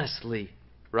earnestly,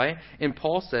 right? And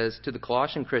Paul says to the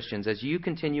Colossian Christians, as you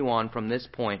continue on from this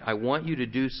point, I want you to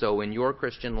do so in your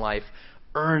Christian life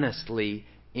earnestly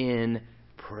in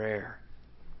prayer.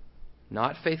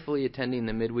 Not faithfully attending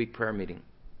the midweek prayer meeting.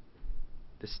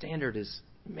 The standard is,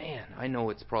 man, I know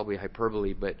it's probably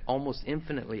hyperbole, but almost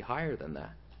infinitely higher than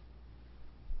that.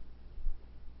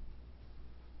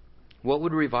 What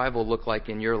would revival look like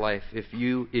in your life if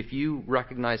you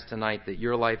recognize tonight that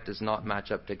your life does not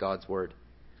match up to God's Word?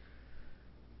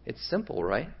 It's simple,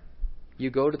 right? You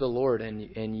go to the Lord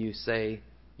and you say,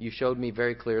 you showed me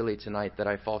very clearly tonight that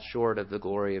I fall short of the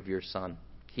glory of your Son.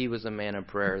 He was a man of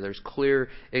prayer. There's clear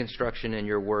instruction in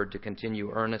your Word to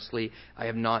continue earnestly. I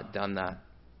have not done that.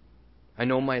 I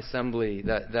know my assembly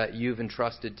that you've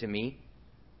entrusted to me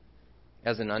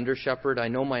as an under-shepherd. I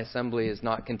know my assembly is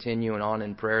not continuing on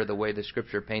in prayer the way the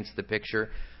Scripture paints the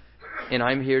picture. And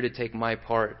I'm here to take my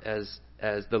part as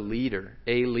the leader,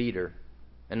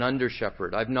 an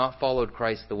under-shepherd. I've not followed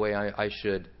Christ the way I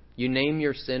should. You name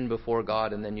your sin before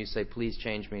God and then you say, please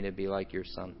change me to be like your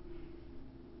Son.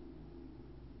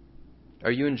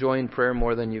 Are you enjoying prayer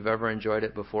more than you've ever enjoyed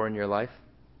it before in your life?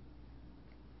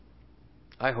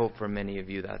 I hope for many of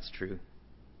you that's true.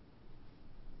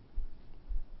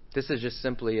 This is just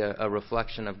simply a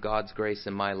reflection of God's grace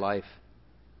in my life.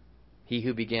 He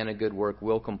who began a good work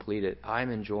will complete it. I'm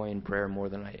enjoying prayer more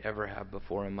than I ever have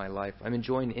before in my life. I'm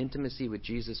enjoying intimacy with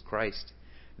Jesus Christ.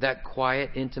 That quiet,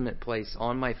 intimate place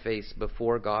on my face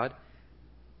before God.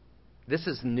 This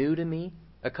is new to me.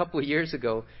 A couple of years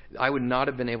ago, I would not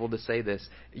have been able to say this.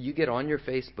 You get on your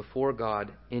face before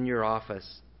God in your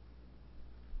office.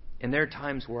 And there are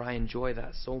times where I enjoy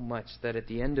that so much that at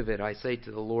the end of it, I say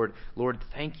to the Lord, Lord,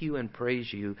 thank you and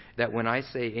praise you that when I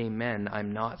say amen,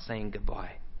 I'm not saying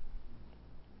goodbye.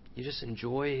 You just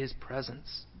enjoy His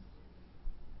presence.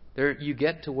 There, you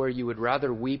get to where you would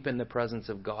rather weep in the presence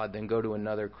of God than go to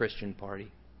another Christian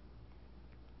party.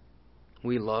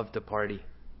 We love to party.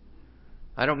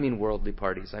 I don't mean worldly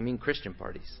parties. I mean Christian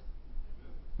parties.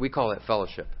 We call it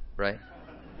fellowship, right?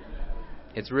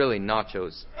 It's really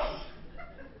nachos.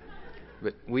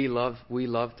 But we love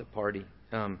to party.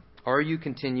 Are you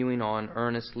continuing on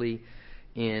earnestly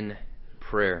in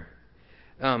prayer?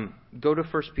 Go to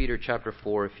 1 Peter chapter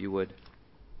 4, if you would.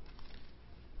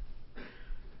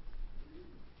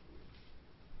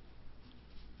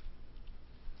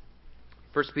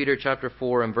 First Peter chapter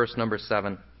 4 and verse number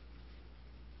 7.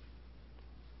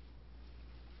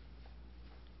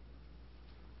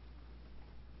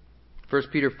 1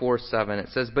 Peter 4:7, it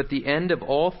says, but the end of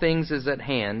all things is at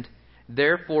hand.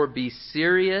 Therefore be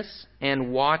serious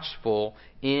and watchful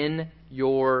in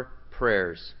your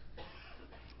prayers.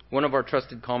 One of our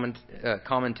trusted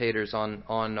commentators on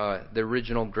the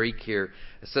original Greek here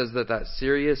says that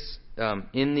serious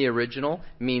in the original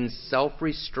means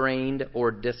self-restrained or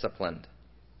disciplined.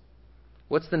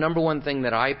 What's the number one thing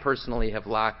that I personally have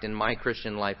lacked in my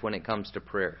Christian life when it comes to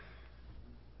prayer?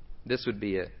 This would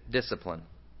be it. Discipline.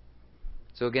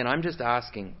 So again, I'm just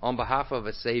asking on behalf of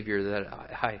a Savior that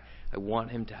I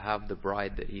want him to have the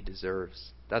bride that he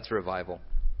deserves. That's revival.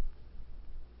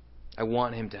 I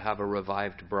want him to have a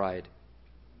revived bride.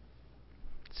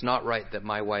 It's not right that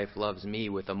my wife loves me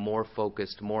with a more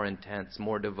focused, more intense,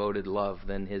 more devoted love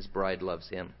than his bride loves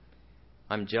him.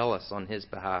 I'm jealous on his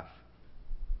behalf.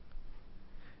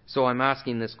 So I'm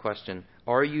asking this question.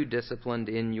 Are you disciplined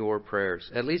in your prayers?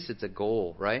 At least it's a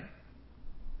goal, right?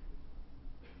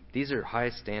 These are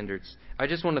high standards. I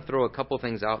just want to throw a couple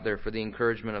things out there for the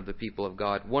encouragement of the people of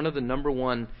God. One of the number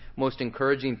one most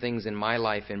encouraging things in my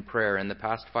life in prayer in the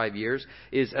past 5 years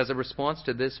is, as a response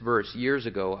to this verse years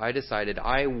ago, I decided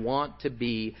I want to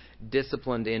be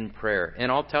disciplined in prayer.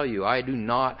 And I'll tell you, I do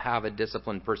not have a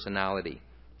disciplined personality.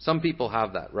 Some people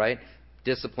have that, right?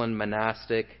 Disciplined,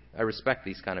 monastic. I respect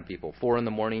these kind of people. 4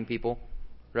 a.m. people,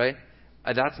 right?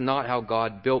 That's not how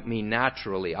God built me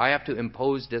naturally. I have to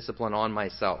impose discipline on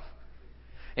myself.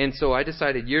 And so I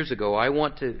decided years ago, I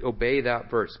want to obey that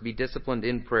verse, be disciplined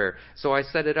in prayer. So I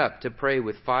set it up to pray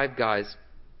with 5 guys,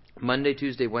 Monday,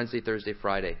 Tuesday, Wednesday, Thursday,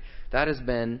 Friday. That has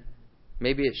been,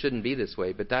 maybe it shouldn't be this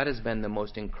way, but that has been the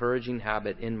most encouraging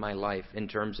habit in my life in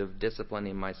terms of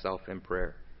disciplining myself in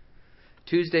prayer.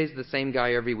 Tuesday's the same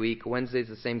guy every week. Wednesday's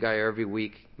the same guy every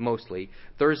week, mostly.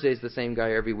 Thursday's the same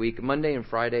guy every week. Monday and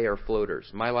Friday are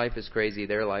floaters. My life is crazy.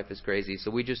 Their life is crazy.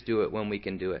 So we just do it when we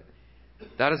can do it.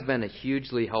 That has been a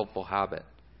hugely helpful habit.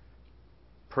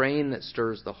 Praying that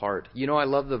stirs the heart. You know, I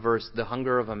love the verse, the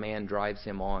hunger of a man drives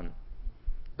him on.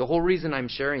 The whole reason I'm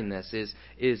sharing this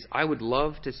is I would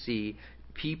love to see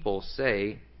people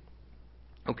say,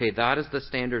 okay, that is the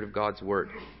standard of God's Word.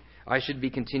 I should be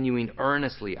continuing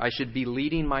earnestly. I should be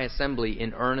leading my assembly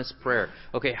in earnest prayer.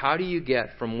 Okay, how do you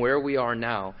get from where we are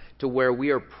now to where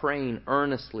we are praying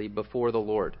earnestly before the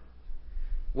Lord?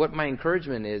 What my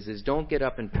encouragement is don't get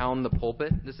up and pound the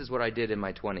pulpit. This is what I did in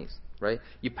my 20s, right?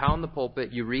 You pound the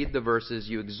pulpit, you read the verses,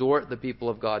 you exhort the people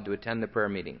of God to attend the prayer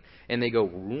meeting. And they go,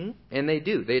 and they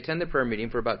do. They attend the prayer meeting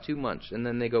for about 2 months, and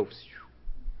then they go,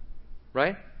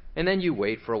 right? And then you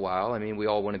wait for a while. I mean, we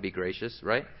all want to be gracious,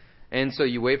 right? And so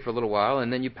you wait for a little while,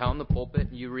 and then you pound the pulpit,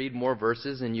 and you read more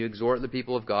verses, and you exhort the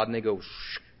people of God, and they go,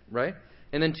 right?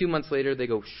 And then 2 months later, they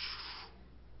go,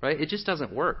 right? It just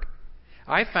doesn't work.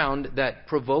 I found that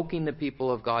provoking the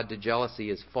people of God to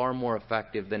jealousy is far more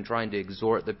effective than trying to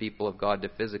exhort the people of God to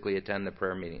physically attend the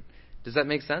prayer meeting. Does that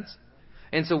make sense?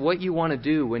 And so what you want to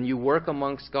do when you work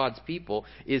amongst God's people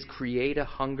is create a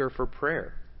hunger for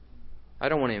prayer. I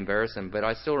don't want to embarrass him, but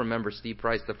I still remember Steve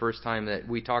Price the first time that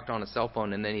we talked on a cell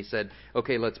phone, and then he said,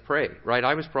 okay, let's pray, right?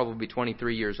 I was probably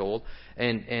 23 years old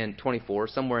and 24,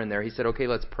 somewhere in there. He said, okay,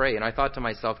 let's pray. And I thought to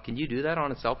myself, can you do that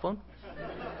on a cell phone?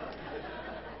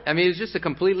 I mean, it was just a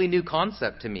completely new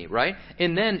concept to me, right?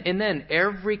 And then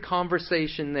every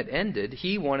conversation that ended,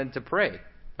 he wanted to pray,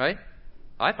 right?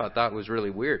 I thought that was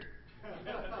really weird.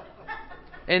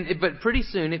 But pretty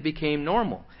soon it became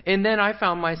normal. And then I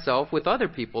found myself with other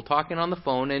people talking on the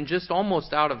phone and just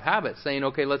almost out of habit saying,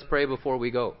 okay, let's pray before we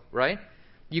go, right?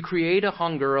 You create a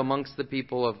hunger amongst the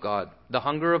people of God. The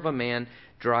hunger of a man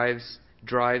drives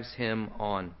him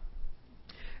on.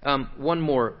 One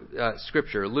more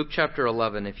scripture, Luke chapter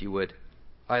 11, if you would.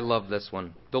 I love this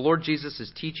one. The Lord Jesus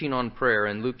is teaching on prayer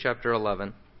in Luke chapter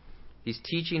 11. He's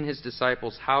teaching his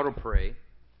disciples how to pray.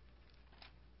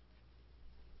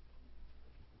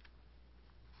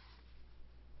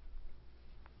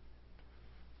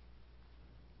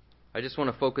 I just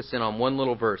want to focus in on one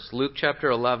little verse. Luke chapter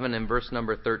 11 and verse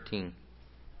number 13.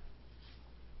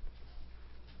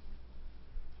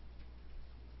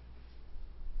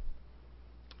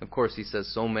 Of course, he says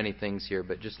so many things here,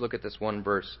 but just look at this one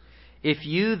verse. If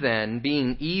you then,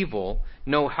 being evil,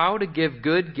 know how to give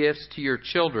good gifts to your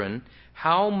children,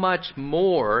 how much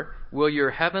more will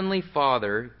your heavenly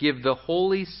Father give the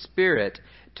Holy Spirit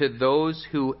to those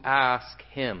who ask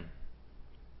him?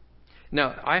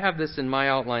 Now, I have this in my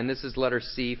outline. This is letter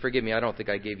C. Forgive me, I don't think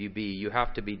I gave you B. You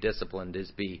have to be disciplined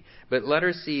is B. But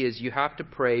letter C is you have to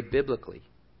pray biblically.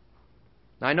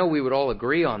 Now, I know we would all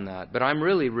agree on that, but I'm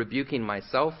really rebuking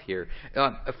myself here.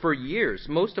 For years,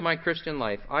 most of my Christian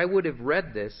life, I would have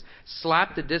read this,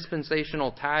 slapped a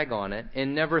dispensational tag on it,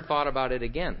 and never thought about it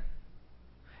again.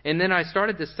 And then I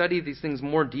started to study these things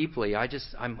more deeply.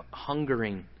 I'm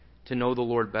hungering to know the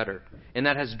Lord better. And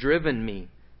that has driven me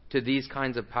to these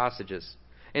kinds of passages.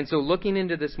 And so looking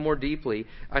into this more deeply,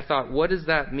 I thought, what does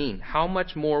that mean? How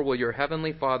much more will your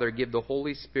heavenly Father give the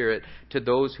Holy Spirit to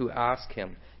those who ask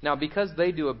him? Now, because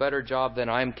they do a better job than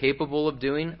I'm capable of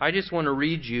doing, I just want to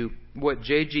read you what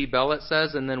J.G. Bellett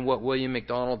says and then what William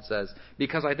MacDonald says,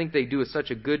 because I think they do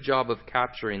such a good job of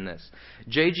capturing this.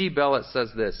 J.G. Bellett says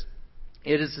this,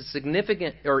 It is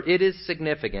significant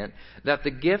that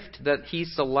the gift that he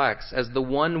selects as the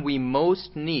one we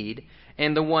most need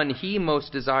and the one he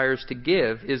most desires to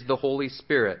give is the Holy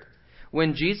Spirit.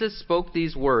 When Jesus spoke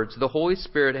these words, the Holy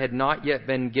Spirit had not yet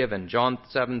been given. John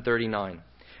 7:39.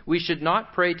 We should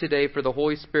not pray today for the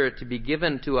Holy Spirit to be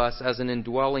given to us as an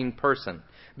indwelling person,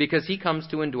 because he comes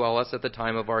to indwell us at the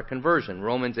time of our conversion.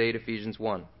 Romans 8, Ephesians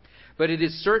 1. But it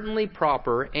is certainly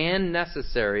proper and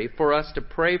necessary for us to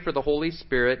pray for the Holy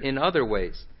Spirit in other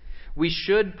ways. We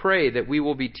should pray that we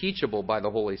will be teachable by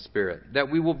the Holy Spirit, that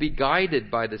we will be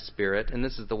guided by the Spirit, and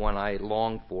this is the one I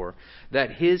long for,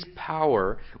 that his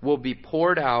power will be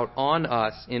poured out on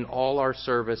us in all our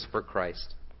service for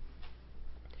Christ.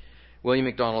 William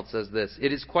MacDonald says this: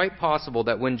 it is quite possible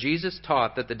that when Jesus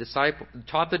taught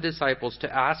the disciples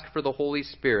to ask for the Holy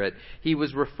Spirit, he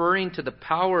was referring to the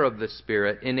power of the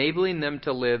Spirit, enabling them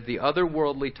to live the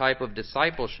otherworldly type of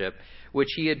discipleship which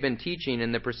he had been teaching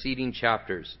in the preceding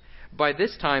chapters. By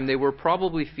this time, they were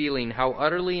probably feeling how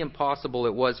utterly impossible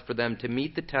it was for them to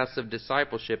meet the tests of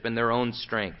discipleship in their own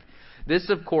strength. This,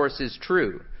 of course, is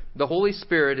true. The Holy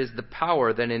Spirit is the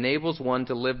power that enables one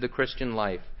to live the Christian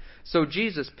life. So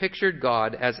Jesus pictured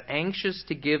God as anxious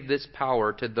to give this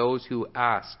power to those who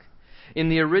ask. In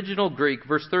the original Greek,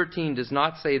 verse 13 does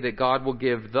not say that God will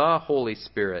give the Holy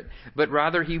Spirit, but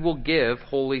rather he will give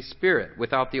Holy Spirit,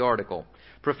 without the article.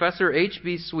 Professor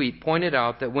H.B. Sweet pointed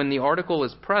out that when the article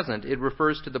is present, it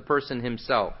refers to the person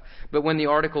himself, but when the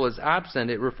article is absent,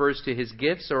 it refers to his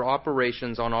gifts or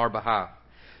operations on our behalf.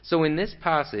 So in this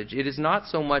passage, it is not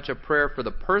so much a prayer for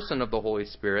the person of the Holy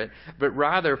Spirit, but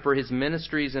rather for his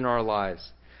ministries in our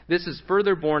lives. This is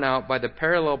further borne out by the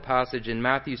parallel passage in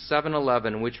Matthew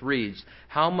 7:11, which reads,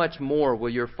 "How much more will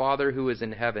your Father who is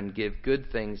in heaven give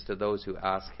good things to those who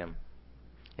ask him?"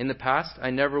 In the past,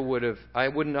 I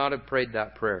would not have prayed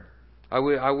that prayer.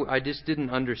 I just didn't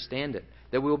understand it.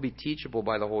 That we'll be teachable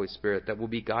by the Holy Spirit, that we'll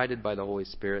be guided by the Holy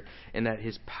Spirit, and that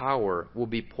his power will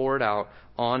be poured out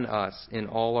on us in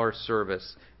all our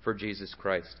service for Jesus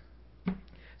Christ.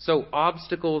 So,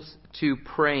 obstacles to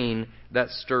praying that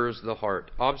stirs the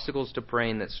heart. Obstacles to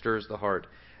praying that stirs the heart.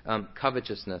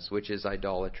 Covetousness, which is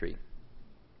idolatry.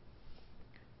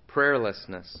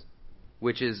 Prayerlessness,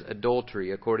 which is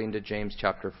adultery, according to James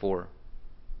chapter 4.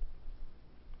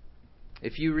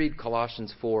 If you read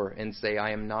Colossians 4 and say, I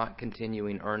am not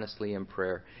continuing earnestly in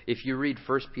prayer, if you read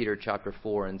 1 Peter chapter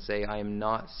 4 and say, I am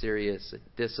not serious,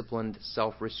 disciplined,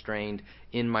 self-restrained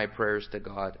in my prayers to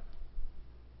God,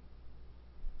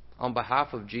 on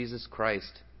behalf of Jesus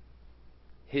Christ,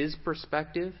 his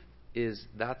perspective is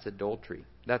that's adultery.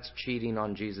 That's cheating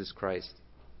on Jesus Christ.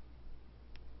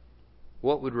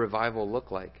 What would revival look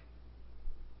like?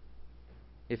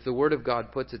 If the Word of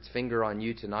God puts its finger on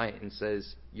you tonight and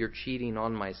says, you're cheating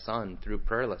on my son through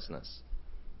prayerlessness,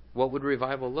 what would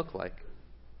revival look like?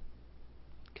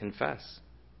 Confess.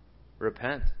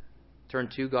 Repent. Turn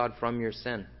to God from your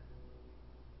sin.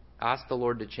 Ask the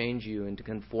Lord to change you and to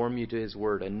conform you to his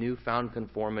Word, a newfound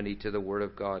conformity to the Word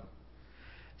of God.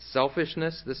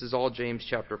 Selfishness, this is all James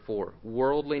chapter 4.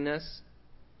 Worldliness,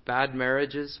 bad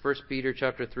marriages, 1 Peter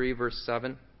chapter 3, verse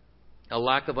 7. A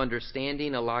lack of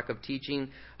understanding, a lack of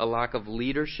teaching, a lack of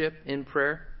leadership in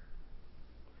prayer.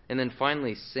 And then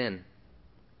finally, sin.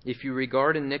 If you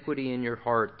regard iniquity in your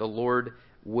heart, the Lord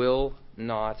will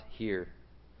not hear.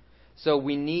 So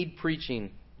we need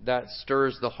preaching that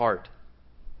stirs the heart.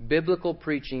 Biblical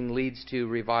preaching leads to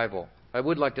revival. I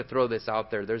would like to throw this out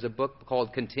there. There's a book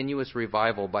called Continuous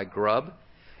Revival by Grubb.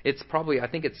 It's probably, I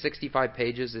think it's 65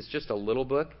 pages. It's just a little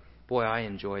book. Boy, I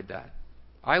enjoyed that.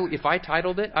 If I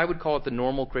titled it, I would call it The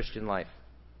Normal Christian Life.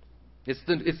 It's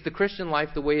the Christian life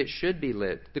the way it should be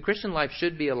lived. The Christian life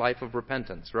should be a life of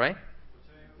repentance, right?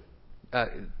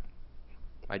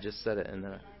 I just said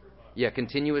it.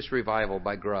 Continuous Revival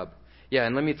by Grubb. Yeah,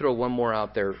 and let me throw one more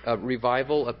out there.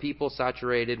 Revival, A People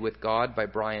Saturated with God by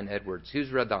Brian Edwards.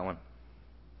 Who's read that one?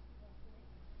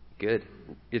 Good.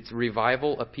 It's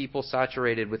Revival, A People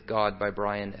Saturated with God by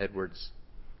Brian Edwards.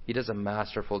 He does a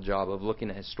masterful job of looking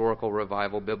at historical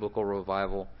revival, biblical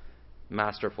revival.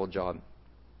 Masterful job.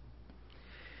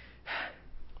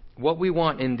 What we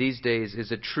want in these days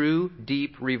is a true,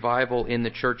 deep revival in the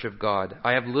church of God.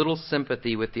 I have little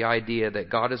sympathy with the idea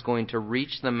that God is going to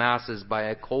reach the masses by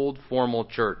a cold, formal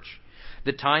church.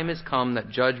 The time has come that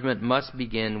judgment must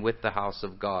begin with the house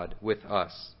of God, with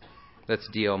us. That's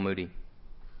D.L. Moody.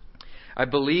 I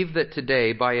believe that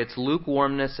today, by its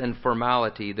lukewarmness and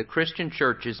formality, the Christian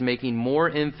church is making more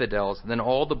infidels than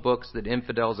all the books that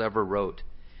infidels ever wrote.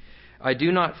 I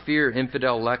do not fear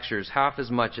infidel lectures half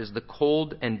as much as the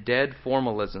cold and dead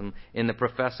formalism in the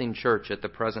professing church at the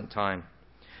present time.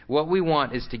 What we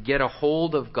want is to get a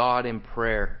hold of God in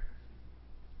prayer.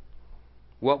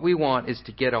 What we want is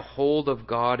to get a hold of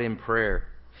God in prayer.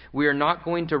 We are not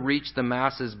going to reach the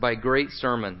masses by great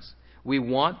sermons. We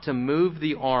want to move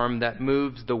the arm that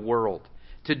moves the world.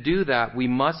 To do that, we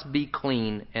must be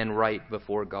clean and right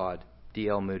before God.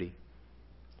 D.L. Moody.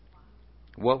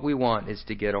 What we want is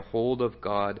to get a hold of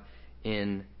God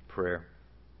in prayer.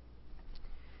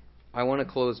 I want to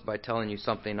close by telling you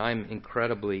something I'm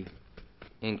incredibly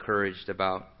encouraged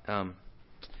about.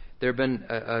 There have been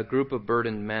a group of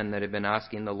burdened men that have been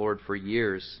asking the Lord for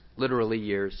years, literally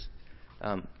years,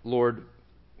 Lord,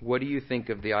 what do you think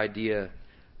of the idea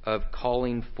of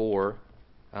calling for,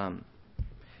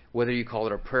 whether you call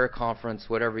it a prayer conference,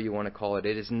 whatever you want to call it.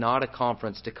 It is not a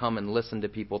conference to come and listen to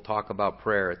people talk about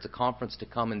prayer. It's a conference to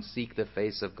come and seek the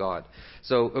face of God.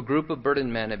 So a group of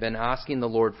burdened men have been asking the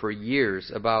Lord for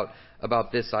years about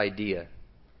this idea.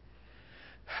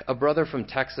 A brother from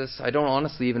Texas, I don't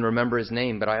honestly even remember his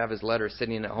name, but I have his letter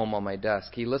sitting at home on my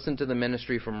desk. He listened to the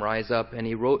ministry from Rise Up, and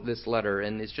he wrote this letter,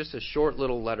 and it's just a short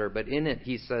little letter, but in it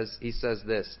he says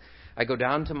this: I go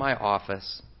down to my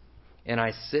office, and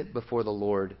I sit before the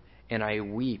Lord, and I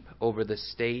weep over the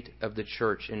state of the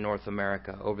church in North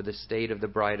America, over the state of the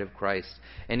bride of Christ.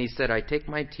 And he said, I take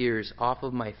my tears off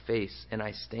of my face, and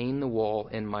I stain the wall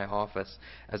in my office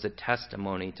as a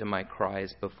testimony to my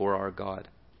cries before our God.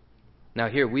 Now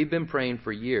here, we've been praying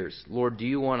for years. Lord, do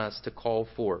you want us to call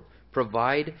for,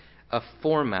 provide a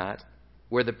format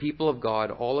where the people of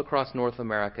God all across North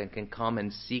America can come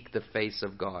and seek the face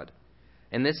of God?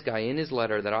 And this guy, in his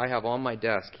letter that I have on my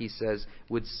desk, he says,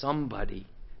 would somebody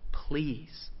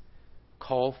please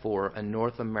call for a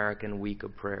North American week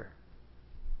of prayer?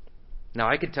 Now,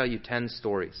 I could tell you 10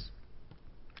 stories.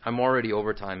 I'm already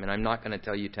over time, and I'm not going to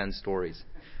tell you 10 stories.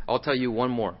 I'll tell you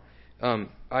one more.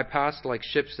 I passed like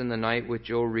ships in the night with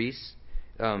Joe Reese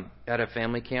at a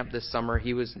family camp this summer.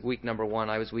 He was week number 1.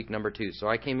 I was week number 2. So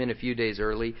I came in a few days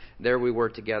early. There we were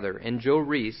together. And Joe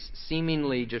Reese,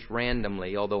 seemingly just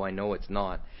randomly, although I know it's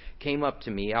not, came up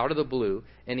to me out of the blue,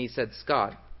 and he said,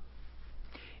 Scott,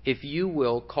 if you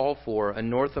will call for a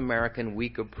North American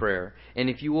week of prayer, and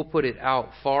if you will put it out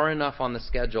far enough on the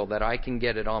schedule that I can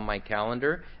get it on my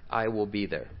calendar, I will be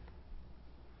there.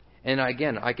 And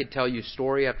again, I could tell you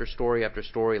story after story after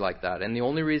story like that. And the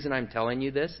only reason I'm telling you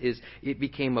this is it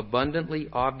became abundantly,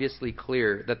 obviously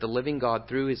clear that the living God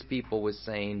through his people was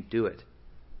saying, do it.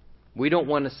 We don't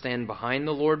want to stand behind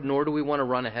the Lord, nor do we want to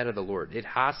run ahead of the Lord. It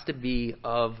has to be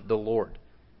of the Lord,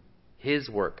 his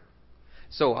work.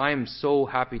 So I am so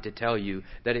happy to tell you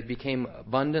that it became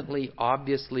abundantly,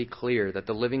 obviously clear that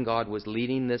the living God was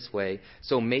leading this way.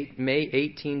 So May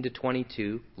 18 to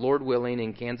 22, Lord willing,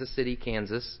 in Kansas City,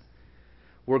 Kansas,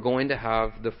 we're going to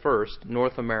have the first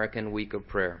North American week of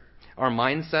prayer. Our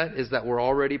mindset is that we're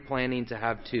already planning to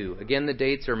have 2. Again, the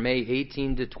dates are May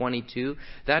 18 to 22.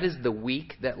 That is the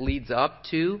week that leads up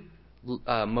to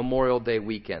Memorial Day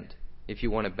weekend, if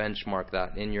you want to benchmark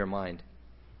that in your mind.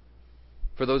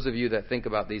 For those of you that think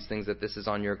about these things, that this is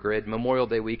on your grid, Memorial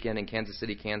Day weekend in Kansas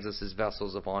City, Kansas is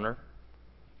Vessels of Honor.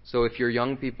 So if your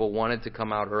young people wanted to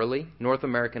come out early, North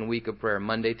American Week of Prayer,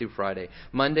 Monday through Friday.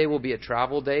 Monday will be a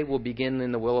travel day. We'll begin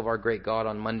in the will of our great God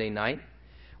on Monday night.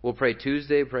 We'll pray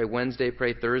Tuesday, pray Wednesday,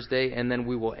 pray Thursday, and then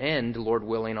we will end, Lord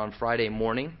willing, on Friday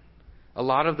morning. A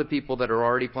lot of the people that are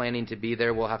already planning to be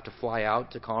there will have to fly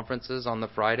out to conferences on the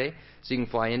Friday. So you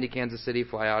can fly into Kansas City,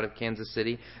 fly out of Kansas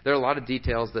City. There are a lot of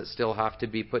details that still have to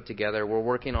be put together. We're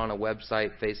working on a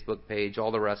website, Facebook page,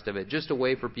 all the rest of it. Just a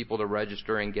way for people to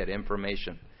register and get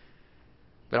information.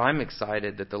 But I'm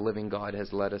excited that the living God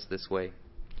has led us this way.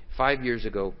 5 years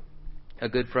ago, a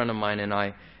good friend of mine and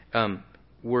I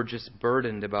were just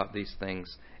burdened about these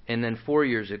things. And then 4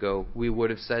 years ago, we would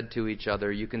have said to each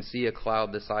other, you can see a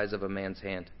cloud the size of a man's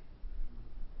hand.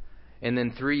 And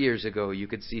then 3 years ago, you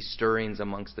could see stirrings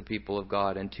amongst the people of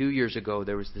God. And 2 years ago,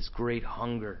 there was this great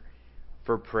hunger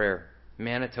for prayer.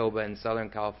 Manitoba and Southern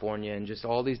California and just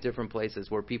all these different places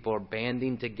where people are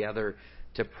banding together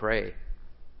to pray.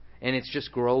 And it's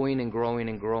just growing and growing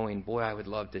and growing. Boy, I would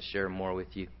love to share more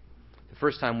with you. The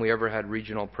first time we ever had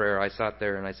regional prayer, I sat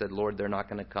there and I said, Lord, they're not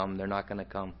going to come. They're not going to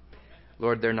come.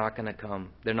 Lord, they're not going to come.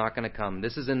 They're not going to come.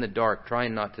 This is in the dark,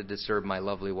 trying not to disturb my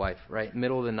lovely wife, right?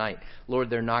 Middle of the night. Lord,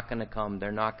 they're not going to come.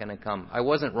 They're not going to come. I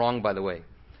wasn't wrong, by the way.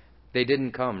 They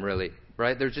didn't come, really,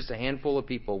 right? There's just a handful of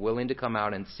people willing to come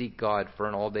out and seek God for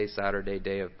an all-day Saturday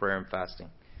day of prayer and fasting.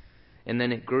 And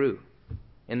then it grew.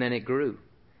 And then it grew.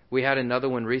 We had another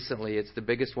one recently. It's the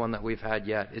biggest one that we've had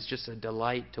yet. It's just a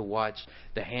delight to watch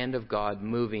the hand of God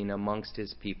moving amongst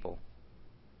his people.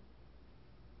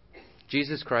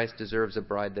 Jesus Christ deserves a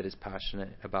bride that is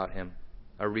passionate about him,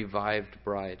 a revived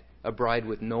bride, a bride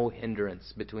with no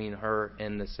hindrance between her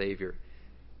and the Savior.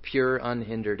 Pure,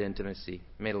 unhindered intimacy.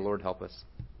 May the Lord help us.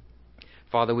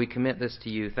 Father, we commit this to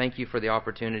you. Thank you for the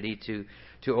opportunity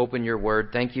to open your word.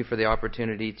 Thank you for the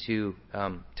opportunity to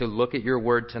look at your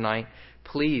word tonight.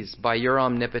 Please, by your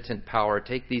omnipotent power,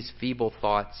 take these feeble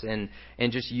thoughts and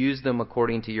just use them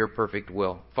according to your perfect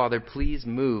will. Father, please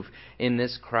move in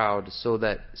this crowd so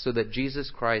that Jesus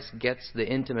Christ gets the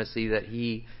intimacy that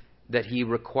he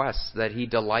requests, that he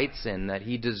delights in, that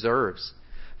he deserves.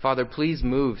 Father, please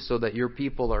move so that your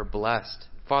people are blessed.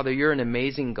 Father, you're an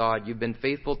amazing God. You've been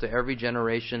faithful to every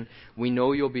generation. We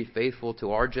know you'll be faithful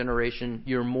to our generation.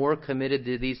 You're more committed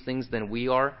to these things than we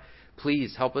are.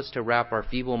 Please help us to wrap our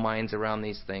feeble minds around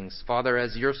these things. Father,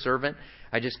 as your servant,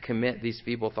 I just commit these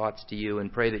feeble thoughts to you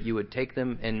and pray that you would take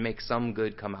them and make some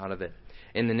good come out of it.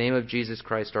 In the name of Jesus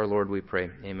Christ our Lord we pray.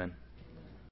 Amen.